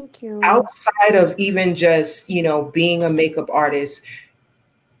 thank you. Outside of even just, being a makeup artist,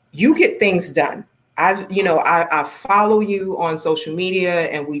 you get things done. I follow you on social media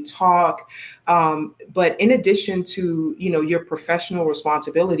and we talk. But in addition to, your professional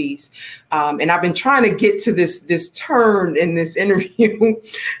responsibilities, and I've been trying to get to this turn in this interview,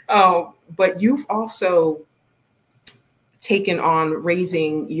 but you've also taken on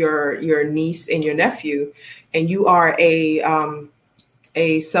raising your niece and your nephew, and you are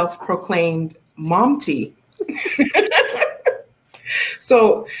a self-proclaimed momty.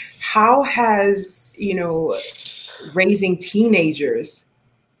 So how has, raising teenagers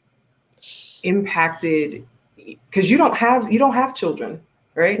impacted, because you don't have children,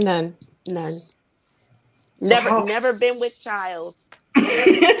 right? None. So never been with child.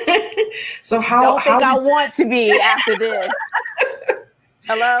 So I want to be after this.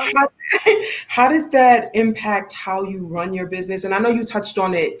 Hello? How did that impact how you run your business? And I know you touched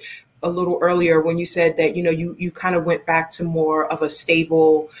on it a little earlier when you said that, you kind of went back to more of a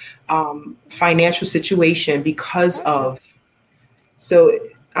stable financial situation because of. So,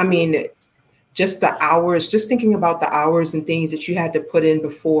 I mean, just the hours, just thinking about the hours and things that you had to put in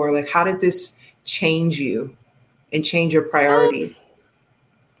before, like, how did this change you and change your priorities?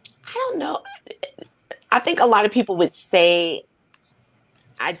 I don't know. I think a lot of people would say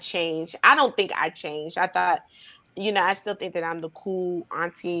I changed. I don't think I changed. I thought, I still think that I'm the cool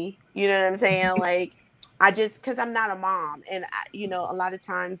auntie. You know what I'm saying? Like, because I'm not a mom. And, a lot of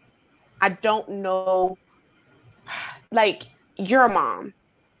times I don't know, like, you're a mom.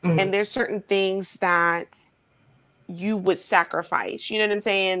 Mm-hmm. And there's certain things that you would sacrifice. You know what I'm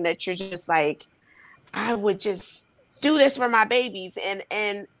saying? That you're just like, I would just do this for my babies.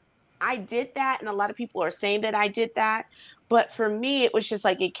 And I did that. And a lot of people are saying that I did that. But for me, it was just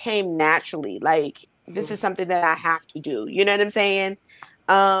like, it came naturally. Like, this is something that I have to do. You know what I'm saying?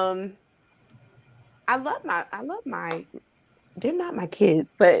 I love my, they're not my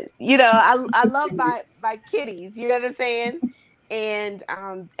kids, but I love my kitties. You know what I'm saying? And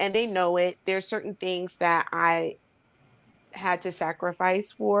they know it. There's certain things that I had to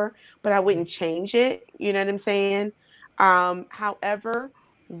sacrifice for, but I wouldn't change it. You know what I'm saying? However,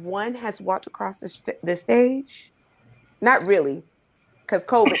 one has walked across the stage. Not really, because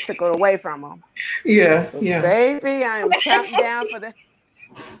COVID took it away from them. Yeah. Baby, I am counting down for the.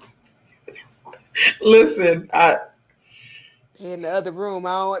 Listen, in the other room,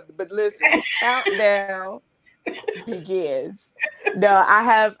 but listen, the countdown begins. No, I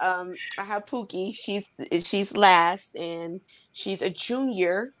have Pookie. She's last, and she's a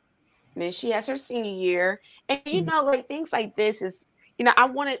junior. And then she has her senior year, and like things like this is. I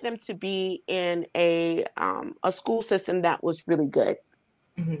wanted them to be in a school system that was really good.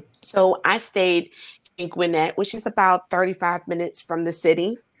 Mm-hmm. So I stayed in Gwinnett, which is about 35 minutes from the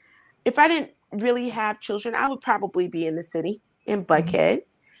city. If I didn't really have children, I would probably be in the city in Buckhead.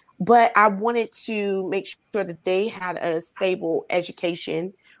 Mm-hmm. But I wanted to make sure that they had a stable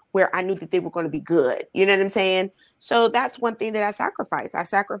education where I knew that they were going to be good. You know what I'm saying? So that's one thing that I sacrificed. I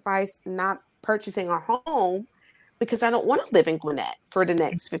sacrificed not purchasing a home because I don't want to live in Gwinnett for the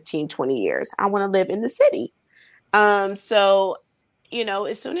next 15, 20 years. I want to live in the city. So,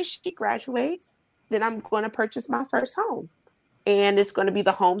 as soon as she graduates, then I'm going to purchase my first home. And it's going to be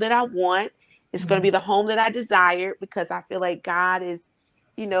the home that I want. It's going to be the home that I desire, because I feel like God is,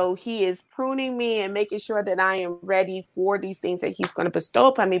 he is pruning me and making sure that I am ready for these things that he's going to bestow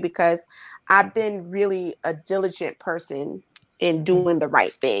upon me, because I've been really a diligent person in doing the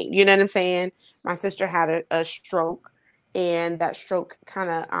right thing. You know what I'm saying? My sister had a stroke, and that stroke kind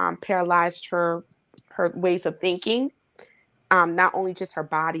of paralyzed her ways of thinking. Not only just her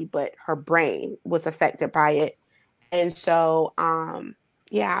body, but her brain was affected by it. And so,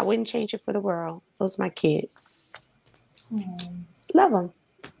 I wouldn't change it for the world. Those are my kids. Love them.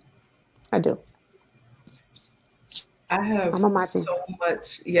 I do. I have so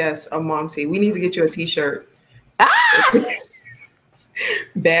much. Yes, a mom tea. We need to get you a t-shirt.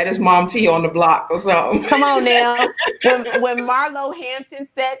 Baddest mom tea on the block or something. Come on now. When Marlo Hampton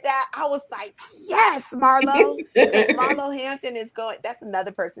said that, I was like, yes, Marlo. Because Marlo Hampton is going. That's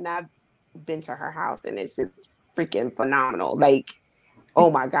another person I've been to her house, and it's just freaking phenomenal. Like, oh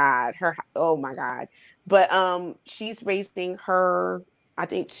my God. But she's raising her, I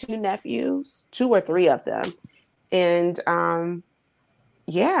think, 2 nephews, 2 or 3 of them. And I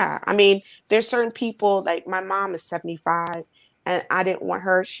mean, there's certain people, like my mom is 75, and I didn't want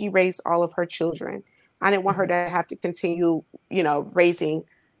her, she raised all of her children. I didn't want her to have to continue, raising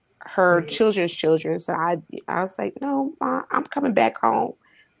her children's children. So I was like, no, Ma, I'm coming back home.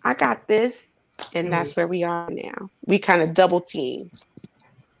 I got this. And that's where we are now. We kind of double team.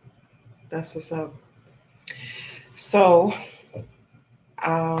 That's what's up. So,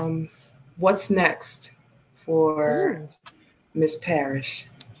 what's next for Miss Parrish?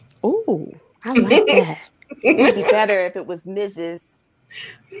 Ooh, I like that. It'd be better if it was Mrs.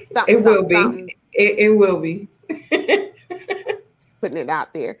 It will be. It will be. Putting it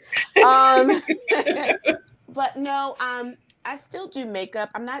out there. But no, I still do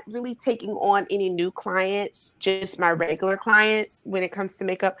makeup. I'm not really taking on any new clients, just my regular clients when it comes to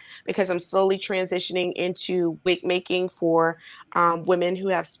makeup, because I'm slowly transitioning into wig making for women who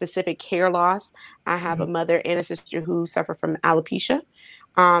have specific hair loss. I have a mother and a sister who suffer from alopecia.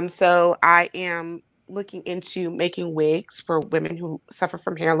 So I am looking into making wigs for women who suffer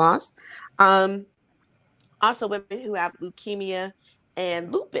from hair loss. Also women who have leukemia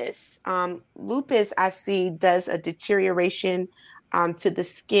and lupus. Lupus, I see, does a deterioration to the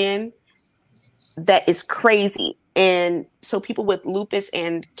skin that is crazy. And so people with lupus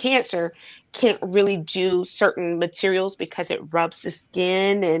and cancer can't really do certain materials because it rubs the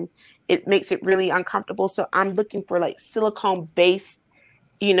skin and it makes it really uncomfortable. So I'm looking for like silicone-based,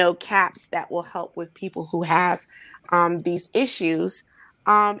 caps that will help with people who have these issues.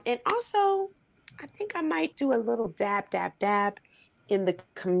 And also, I think I might do a little dab in the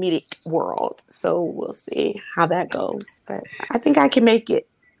comedic world. So we'll see how that goes. But I think I can make it.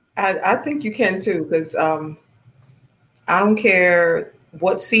 I think you can too, because I don't care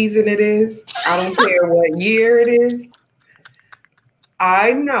what season it is. I don't care what year it is.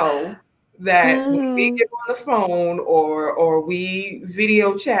 I know that when we get on the phone or we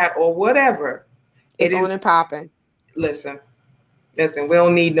video chat or whatever, it's on and popping. Listen, we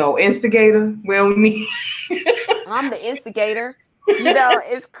don't need no instigator. We don't need. I'm the instigator.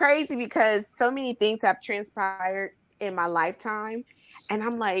 It's crazy because so many things have transpired in my lifetime. And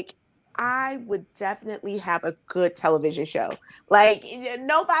I'm like, I would definitely have a good television show. Like,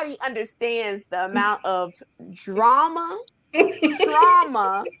 nobody understands the amount of trauma.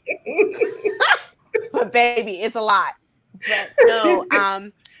 But baby, it's a lot. But no,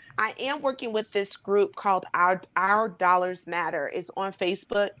 I am working with this group called Our Dollars Matter. It's on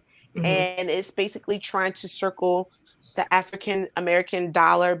Facebook. And it's basically trying to circle the African American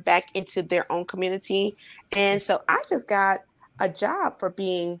dollar back into their own community. And so I just got a job for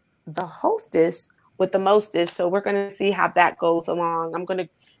being the hostess with the mostest. So we're going to see how that goes along. I'm going to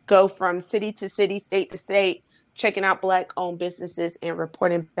go from city to city, state to state, checking out Black-owned businesses and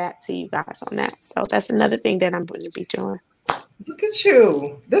reporting back to you guys on that. So that's another thing that I'm going to be doing. Look at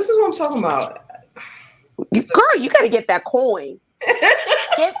you. This is what I'm talking about. Girl, you got to get that coin.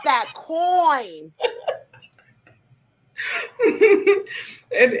 Get that coin.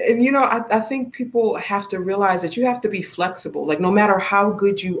 and I think people have to realize that you have to be flexible. Like, no matter how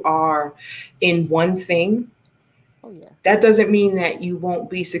good you are in one thing, that doesn't mean that you won't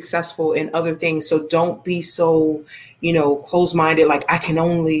be successful in other things. So don't be so, closed-minded. Like, I can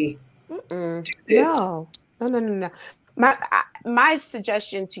only do this. No. My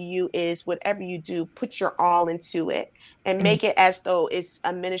suggestion to you is whatever you do, put your all into it and make it as though it's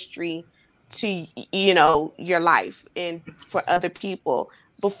a ministry to, you know, your life and for other people.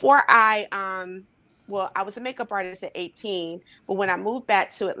 Before I was a makeup artist at 18, but when I moved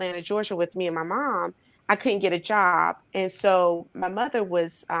back to Atlanta, Georgia with me and my mom, I couldn't get a job. And so my mother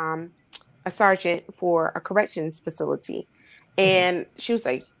was a sergeant for a corrections facility. And she was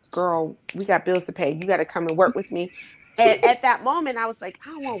like, girl, we got bills to pay. You got to come and work with me. And at that moment, I was like, I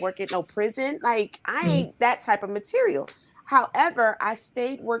don't want to work at no prison. Like, I ain't that type of material. However, I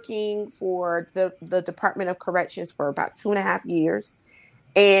stayed working for the Department of Corrections for about 2.5 years.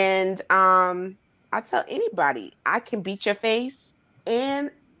 And I tell anybody, I can beat your face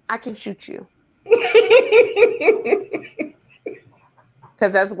and I can shoot you.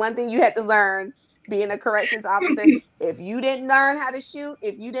 Because that's one thing you had to learn being a corrections officer. If you didn't learn how to shoot,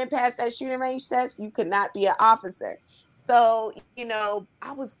 if you didn't pass that shooting range test, you could not be an officer. So, you know,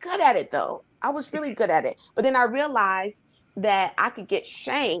 I was good at it, though. I was really good at it. But then I realized that I could get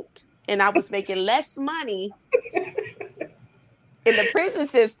shanked and I was making less money in the prison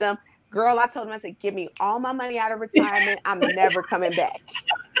system. Girl, I told him, I said, give me all my money out of retirement. I'm never coming back.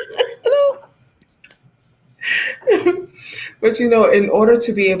 But, you know, in order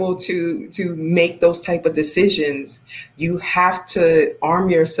to be able to make those type of decisions, you have to arm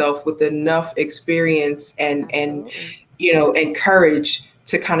yourself with enough experience and you know, and courage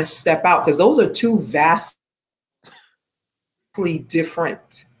to kind of step out, because those are two vastly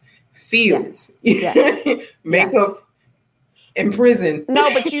different fields. Yes. Makeup in prison.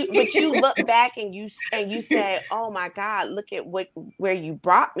 No, but you look back and you say, oh my God, look at where you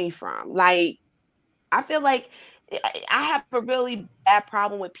brought me from. Like, I feel like I have a really bad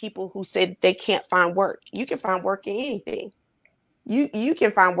problem with people who say they can't find work. You can find work in anything. You can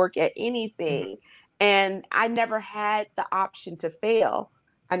find work at anything. And I never had the option to fail.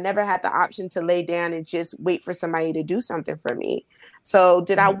 I never had the option to lay down and just wait for somebody to do something for me. So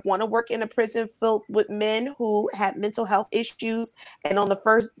did I want to work in a prison filled with men who had mental health issues? And on the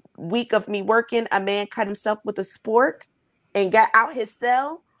first week of me working, a man cut himself with a spork and got out his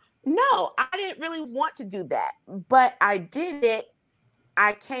cell? No, I didn't really want to do that, but I did it.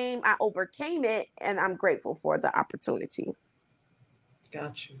 I overcame it, and I'm grateful for the opportunity.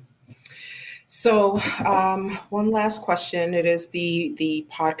 Got you. So one last question. It is the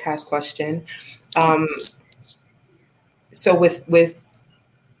podcast question. So with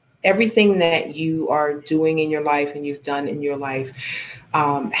everything that you are doing in your life and you've done in your life,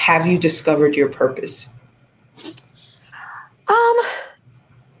 have you discovered your purpose?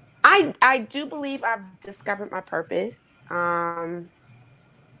 I do believe I've discovered my purpose. I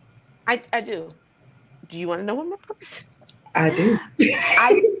do. Do you want to know what my purpose is? I do.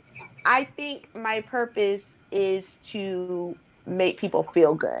 I think my purpose is to make people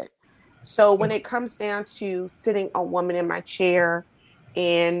feel good. So when it comes down to sitting a woman in my chair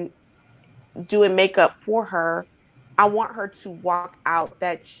and doing makeup for her, I want her to walk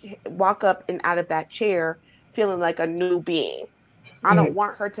up and out of that chair feeling like a new being. I don't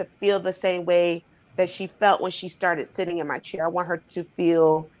want her to feel the same way that she felt when she started sitting in my chair. I want her to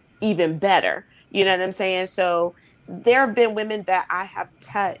feel even better. You know what I'm saying? So there have been women that I have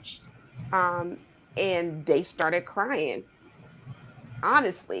touched and they started crying.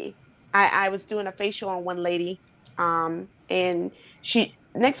 Honestly, I was doing a facial on one lady and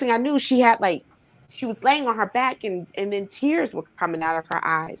next thing I knew, she was laying on her back and then tears were coming out of her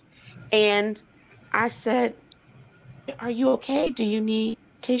eyes. And I said, are you okay? Do you need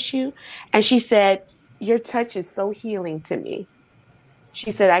tissue? And she said, your touch is so healing to me.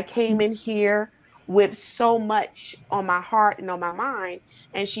 She said, I came in here with so much on my heart and on my mind.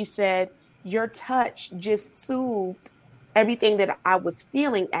 And she said, your touch just soothed everything that I was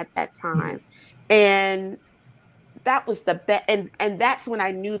feeling at that time. And that was the best. And that's when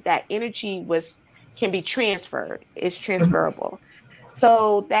I knew that energy can be transferred. It's transferable.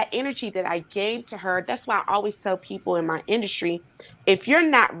 So that energy that I gave to her, that's why I always tell people in my industry, if you're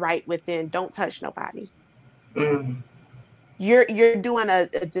not right within, don't touch nobody. You're doing a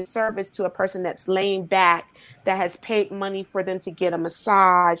disservice to a person that's laying back, that has paid money for them to get a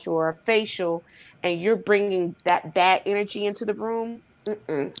massage or a facial, and you're bringing that bad energy into the room.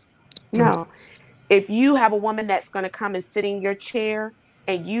 No. If you have a woman that's going to come and sit in your chair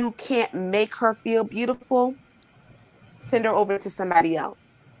and you can't make her feel beautiful, send her over to somebody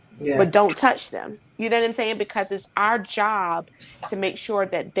else. Yeah. But don't touch them. You know what I'm saying? Because it's our job to make sure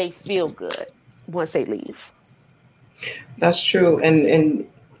that they feel good once they leave. That's true. And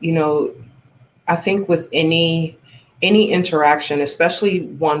you know, I think with any interaction, especially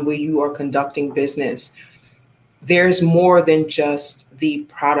one where you are conducting business, there's more than just the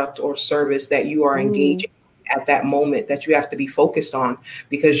product or service that you are engaging at that moment that you have to be focused on,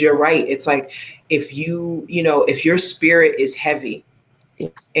 because you're right. It's like, if if your spirit is heavy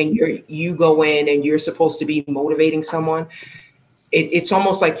and you go in and you're supposed to be motivating someone, it's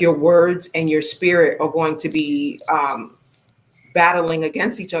almost like your words and your spirit are going to be battling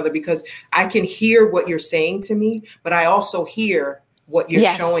against each other, because I can hear what you're saying to me, but I also hear what you're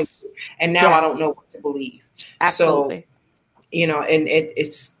showing me, and now I don't know what to believe. Absolutely. So, and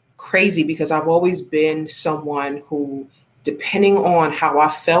it's crazy, because I've always been someone who, depending on how I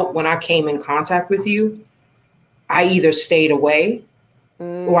felt when I came in contact with you, I either stayed away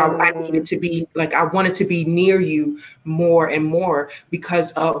or I needed to be like, I wanted to be near you more and more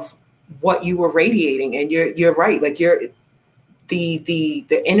because of what you were radiating. And you're right. Like, you're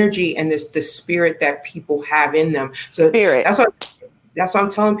the energy and the spirit that people have in them. So that's what I'm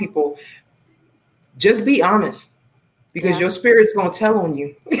telling people. Just be honest, because your spirit's going to tell on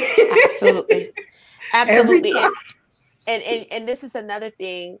you. Absolutely. Absolutely. And this is another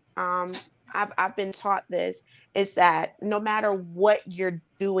thing. I've been taught this, is that no matter what you're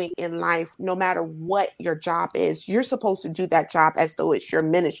doing in life, no matter what your job is, you're supposed to do that job as though it's your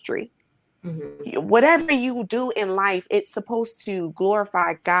ministry. Mm-hmm. Whatever you do in life, it's supposed to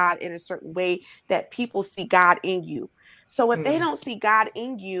glorify God in a certain way that people see God in you. So if they don't see God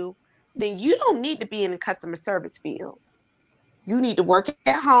in you, then you don't need to be in the customer service field. You need to work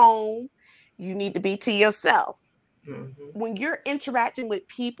at home. You need to be to yourself. Mm-hmm. When you're interacting with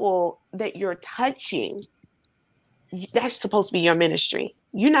people that you're touching, that's supposed to be your ministry.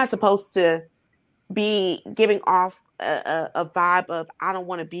 You're not supposed to be giving off a vibe of, I don't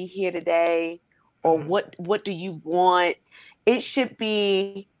want to be here today, or what do you want? It should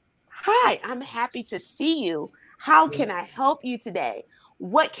be, hi, I'm happy to see you. How can I help you today?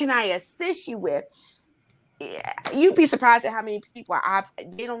 What can I assist you with? You'd be surprised at how many people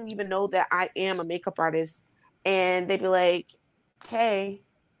they don't even know that I am a makeup artist, and they'd be like, hey.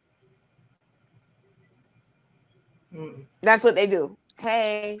 That's what they do.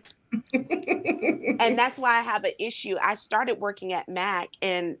 Hey. And that's why I have an issue. I started working at MAC,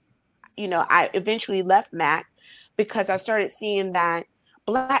 and I eventually left MAC because I started seeing that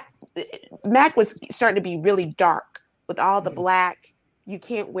MAC was starting to be really dark with all the black. You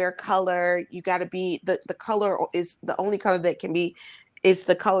can't wear color. You got to be the color is the only color that can be is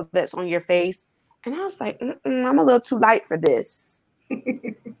the color that's on your face. And I was like, I'm a little too light for this.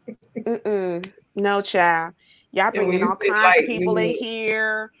 No, child. Y'all bringing all kinds of people in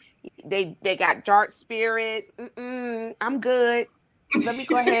here. They got dark spirits. I'm good. Let me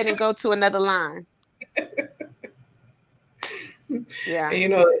go ahead and go to another line. Yeah.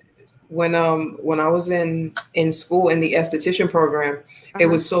 And, when I was in school in the esthetician program, it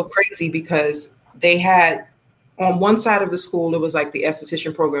was so crazy because they had, on one side of the school, it was like the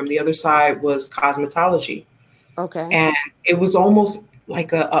esthetician program. The other side was cosmetology. Okay. And it was almost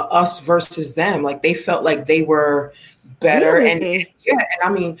like a us versus them. Like, they felt like they were better. And I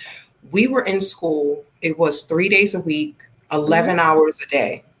mean, we were in school. It was 3 days a week, 11 hours a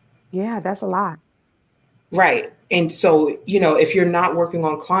day. Yeah, that's a lot. Right. And so, if you're not working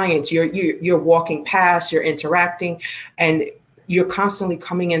on clients, you're walking past, you're interacting, and you're constantly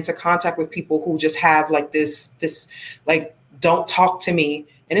coming into contact with people who just have like this like, don't talk to me.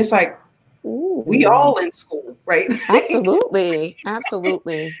 And it's like, we all in school, right? Absolutely.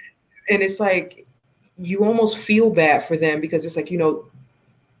 Absolutely. And it's like, you almost feel bad for them, because it's like,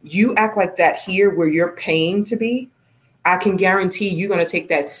 you act like that here where you're paying to be. I can guarantee you're going to take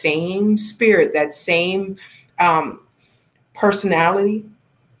that same spirit, that same personality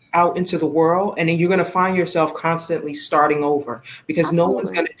out into the world, and then you're going to find yourself constantly starting over, because no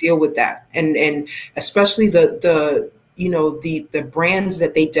one's going to deal with that. And especially the brands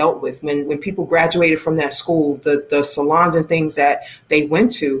that they dealt with when people graduated from that school, the salons and things that they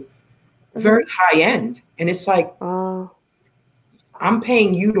went to, very high end. And it's like, I'm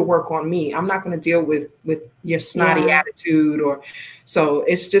paying you to work on me. I'm not going to deal with your snotty attitude. So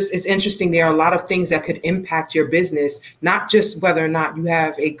it's interesting. There are a lot of things that could impact your business, not just whether or not you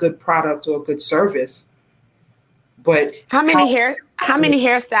have a good product or a good service, but how many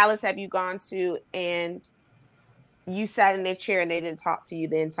hairstylists have you gone to and you sat in their chair and they didn't talk to you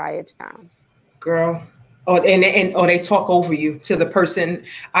the entire time? Girl. Or they talk over you to the person.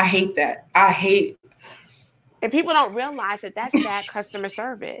 I hate that. And people don't realize that that's bad customer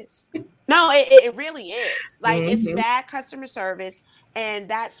service. No, it really is. Like, it's bad customer service. And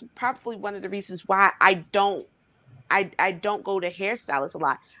that's probably one of the reasons why I don't go to hairstylists a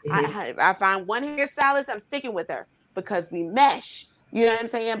lot. I find one hairstylist, I'm sticking with her because we mesh. You know what I'm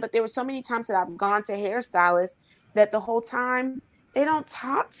saying? But there were so many times that I've gone to hairstylists that the whole time they don't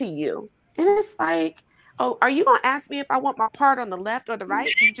talk to you. And it's like, Oh, are you gonna ask me if I want my part on the left or the right?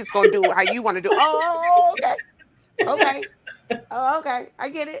 You just gonna do how you want to do. Oh, okay. Okay. Oh, okay. I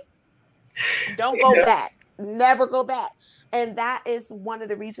get it. Don't go back. Never go back. And that is one of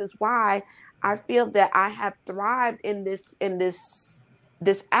the reasons why I feel that I have thrived in this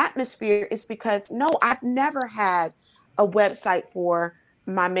atmosphere, is because no, I've never had a website for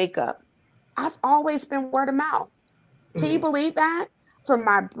my makeup. I've always been word of mouth. Can you believe that? From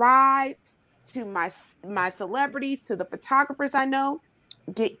my brides to my celebrities to the photographers I know,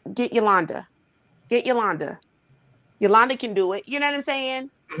 get Yolanda. Get Yolanda. Yolanda can do it. You know what I'm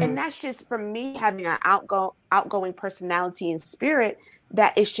saying? And that's just from me having an outgoing personality and spirit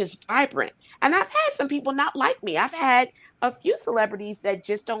that is just vibrant. And I've had some people not like me. I've had a few celebrities that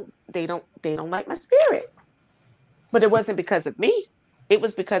just don't like my spirit. But it wasn't because of me. It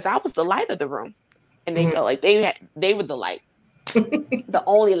was because I was the light of the room. And they felt like they were the light. The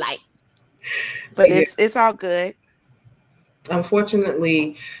only light. But it's all good.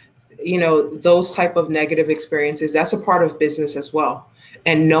 Unfortunately, those type of negative experiences, that's a part of business as well.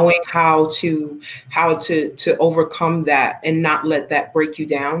 And knowing how to overcome that and not let that break you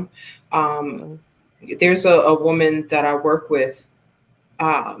down. There's a woman that I work with,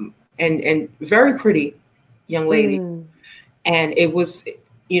 and very pretty young lady. And it was,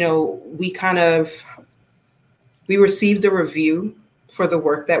 we received a review for the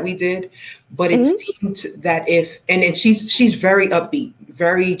work that we did, but it seemed that and she's very upbeat,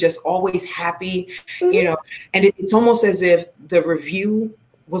 very just always happy, and it's almost as if the review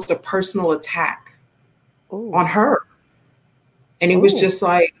was a personal attack on her. And it was just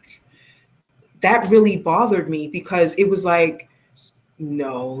like, that really bothered me, because it was like,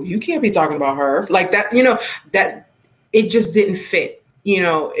 no, you can't be talking about her like that, that it just didn't fit.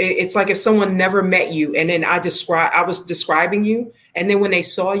 It's like if someone never met you and then I was describing you, and then when they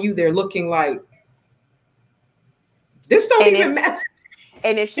saw you, they're looking like, this don't even matter.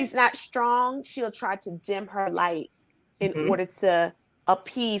 And if she's not strong, she'll try to dim her light in order to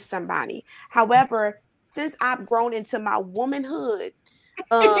appease somebody. However, since I've grown into my womanhood,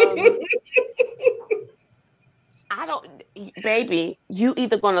 baby, you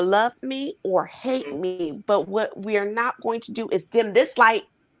either going to love me or hate me. But what we are not going to do is dim this light.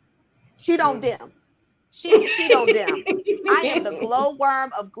 She don't dim. She don't dim. I am the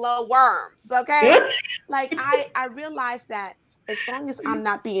glowworm of glowworms. Okay. Like I realize that as long as I'm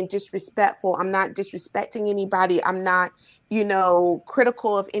not being disrespectful, I'm not disrespecting anybody, I'm not,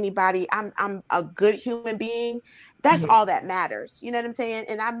 critical of anybody, I'm a good human being. That's all that matters. You know what I'm saying?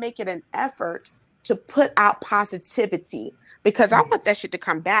 And I make it an effort to put out positivity, because I want that shit to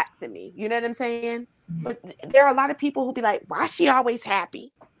come back to me. You know what I'm saying? But there are a lot of people who be like, why is she always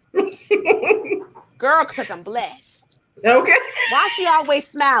happy? Girl, because I'm blessed. Okay. Why is she always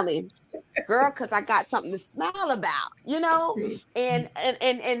smiling? Girl, because I got something to smile about, And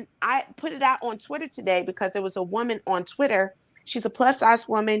I put it out on Twitter today because there was a woman on Twitter. She's a plus size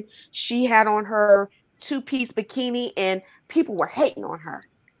woman. She had on her 2-piece bikini and people were hating on her.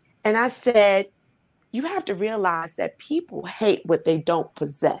 And I said, you have to realize that people hate what they don't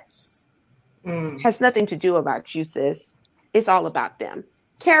possess. Has nothing to do about you, sis. It's all about them.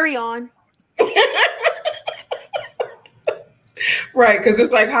 Carry on. Right, because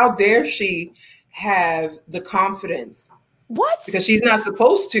it's like, how dare she have the confidence? What? Because she's not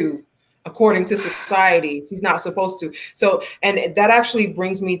supposed to, according to society. She's not supposed to. So, and that actually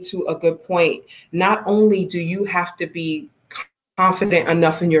brings me to a good point. Not only do you have to be confident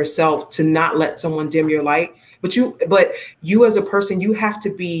enough in yourself to not let someone dim your light, but you as a person, you have to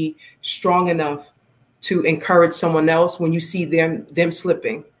be strong enough to encourage someone else when you see them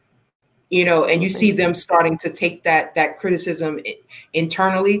slipping. And you see them starting to take that criticism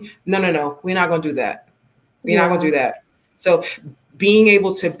internally. No, we're not going to do that. We're not going to do that. So being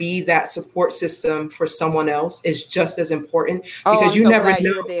able to be that support system for someone else is just as important, because you never know.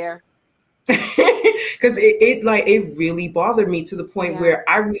 You were there. Because it really bothered me to the point where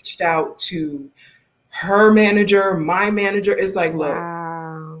I reached out to her manager, my manager. Is like, look,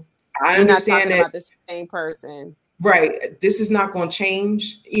 I understand that about the same person. Right. This is not going to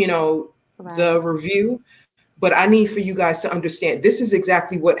change, the review, but I need for you guys to understand this is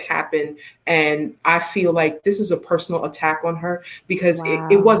exactly what happened. And I feel like this is a personal attack on her, because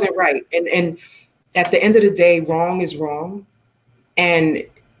it wasn't right. And at the end of the day, wrong is wrong. And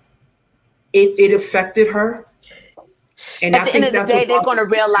it affected her. And at the end of the day, they're going to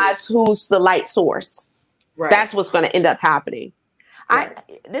realize who's the light source. Right. That's what's going to end up happening. Right.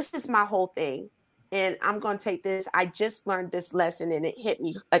 This is my whole thing. And I'm going to take this. I just learned this lesson and it hit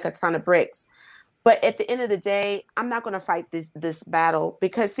me like a ton of bricks. But at the end of the day, I'm not going to fight this battle,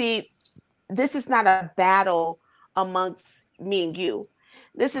 because see, this is not a battle amongst me and you.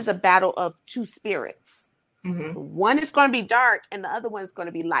 This is a battle of two spirits. Mm-hmm. One is going to be dark and the other one is going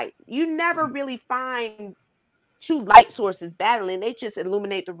to be light. You never really find two light sources battling. They just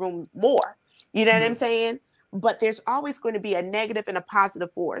illuminate the room more. You know what I'm saying? But there's always going to be a negative and a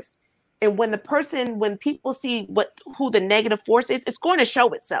positive force. And when people see who the negative force is, it's going to show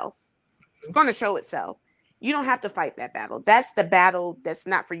itself. It's going to show itself. You don't have to fight that battle. That's the battle that's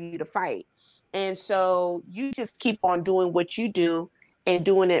not for you to fight. And so you just keep on doing what you do and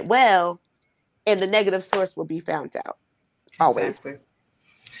doing it well, and the negative source will be found out. Always. Exactly.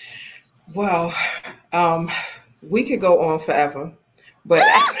 Well, we could go on forever, but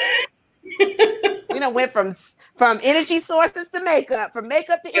we done went from energy sources to makeup, from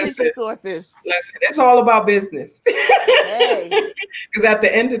makeup to energy sources. Listen, it's all about business. Because at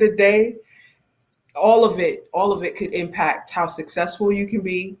the end of the day, all of it could impact how successful you can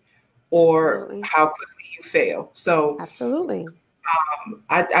be or how quickly you fail. So absolutely.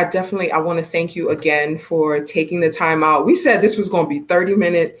 I definitely want to thank you again for taking the time out. We said this was going to be 30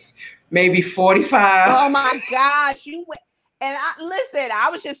 minutes, maybe 45. Oh my gosh. I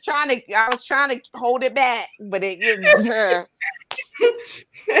was just trying to hold it back, but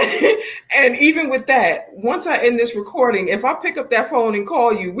and even with that, once I end this recording, if I pick up that phone and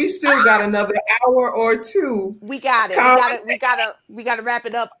call you, we still got another hour or two. We got it. We got to wrap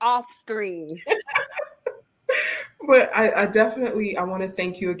it up off screen. But I definitely want to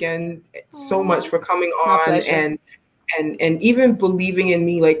thank you again so much for coming on and even believing in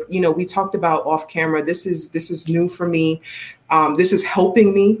me. Like, we talked about off camera. This is new for me. This is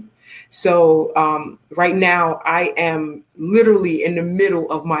helping me. So right now I am literally in the middle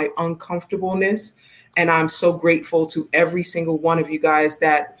of my uncomfortableness, and I'm so grateful to every single one of you guys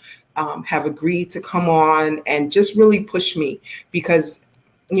that have agreed to come on and just really push me, because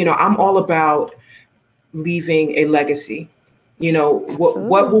I'm all about leaving a legacy.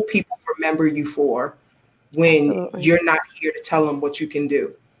 What will people remember you for when you're not here to tell them what you can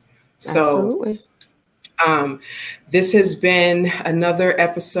do? So this has been another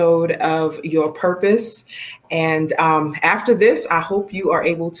episode of Your Purpose. And after this, I hope you are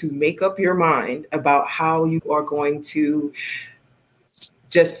able to make up your mind about how you are going to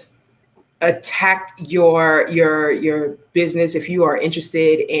just attack your business. If you are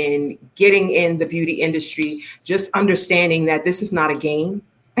interested in getting in the beauty industry, just understanding that this is not a game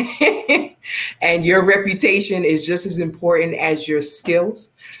and your reputation is just as important as your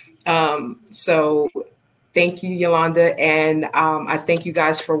skills. So thank you, Yolanda. And I thank you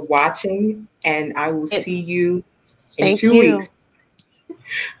guys for watching, and I will see you in 2 weeks.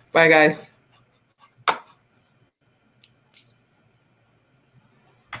 Bye, guys.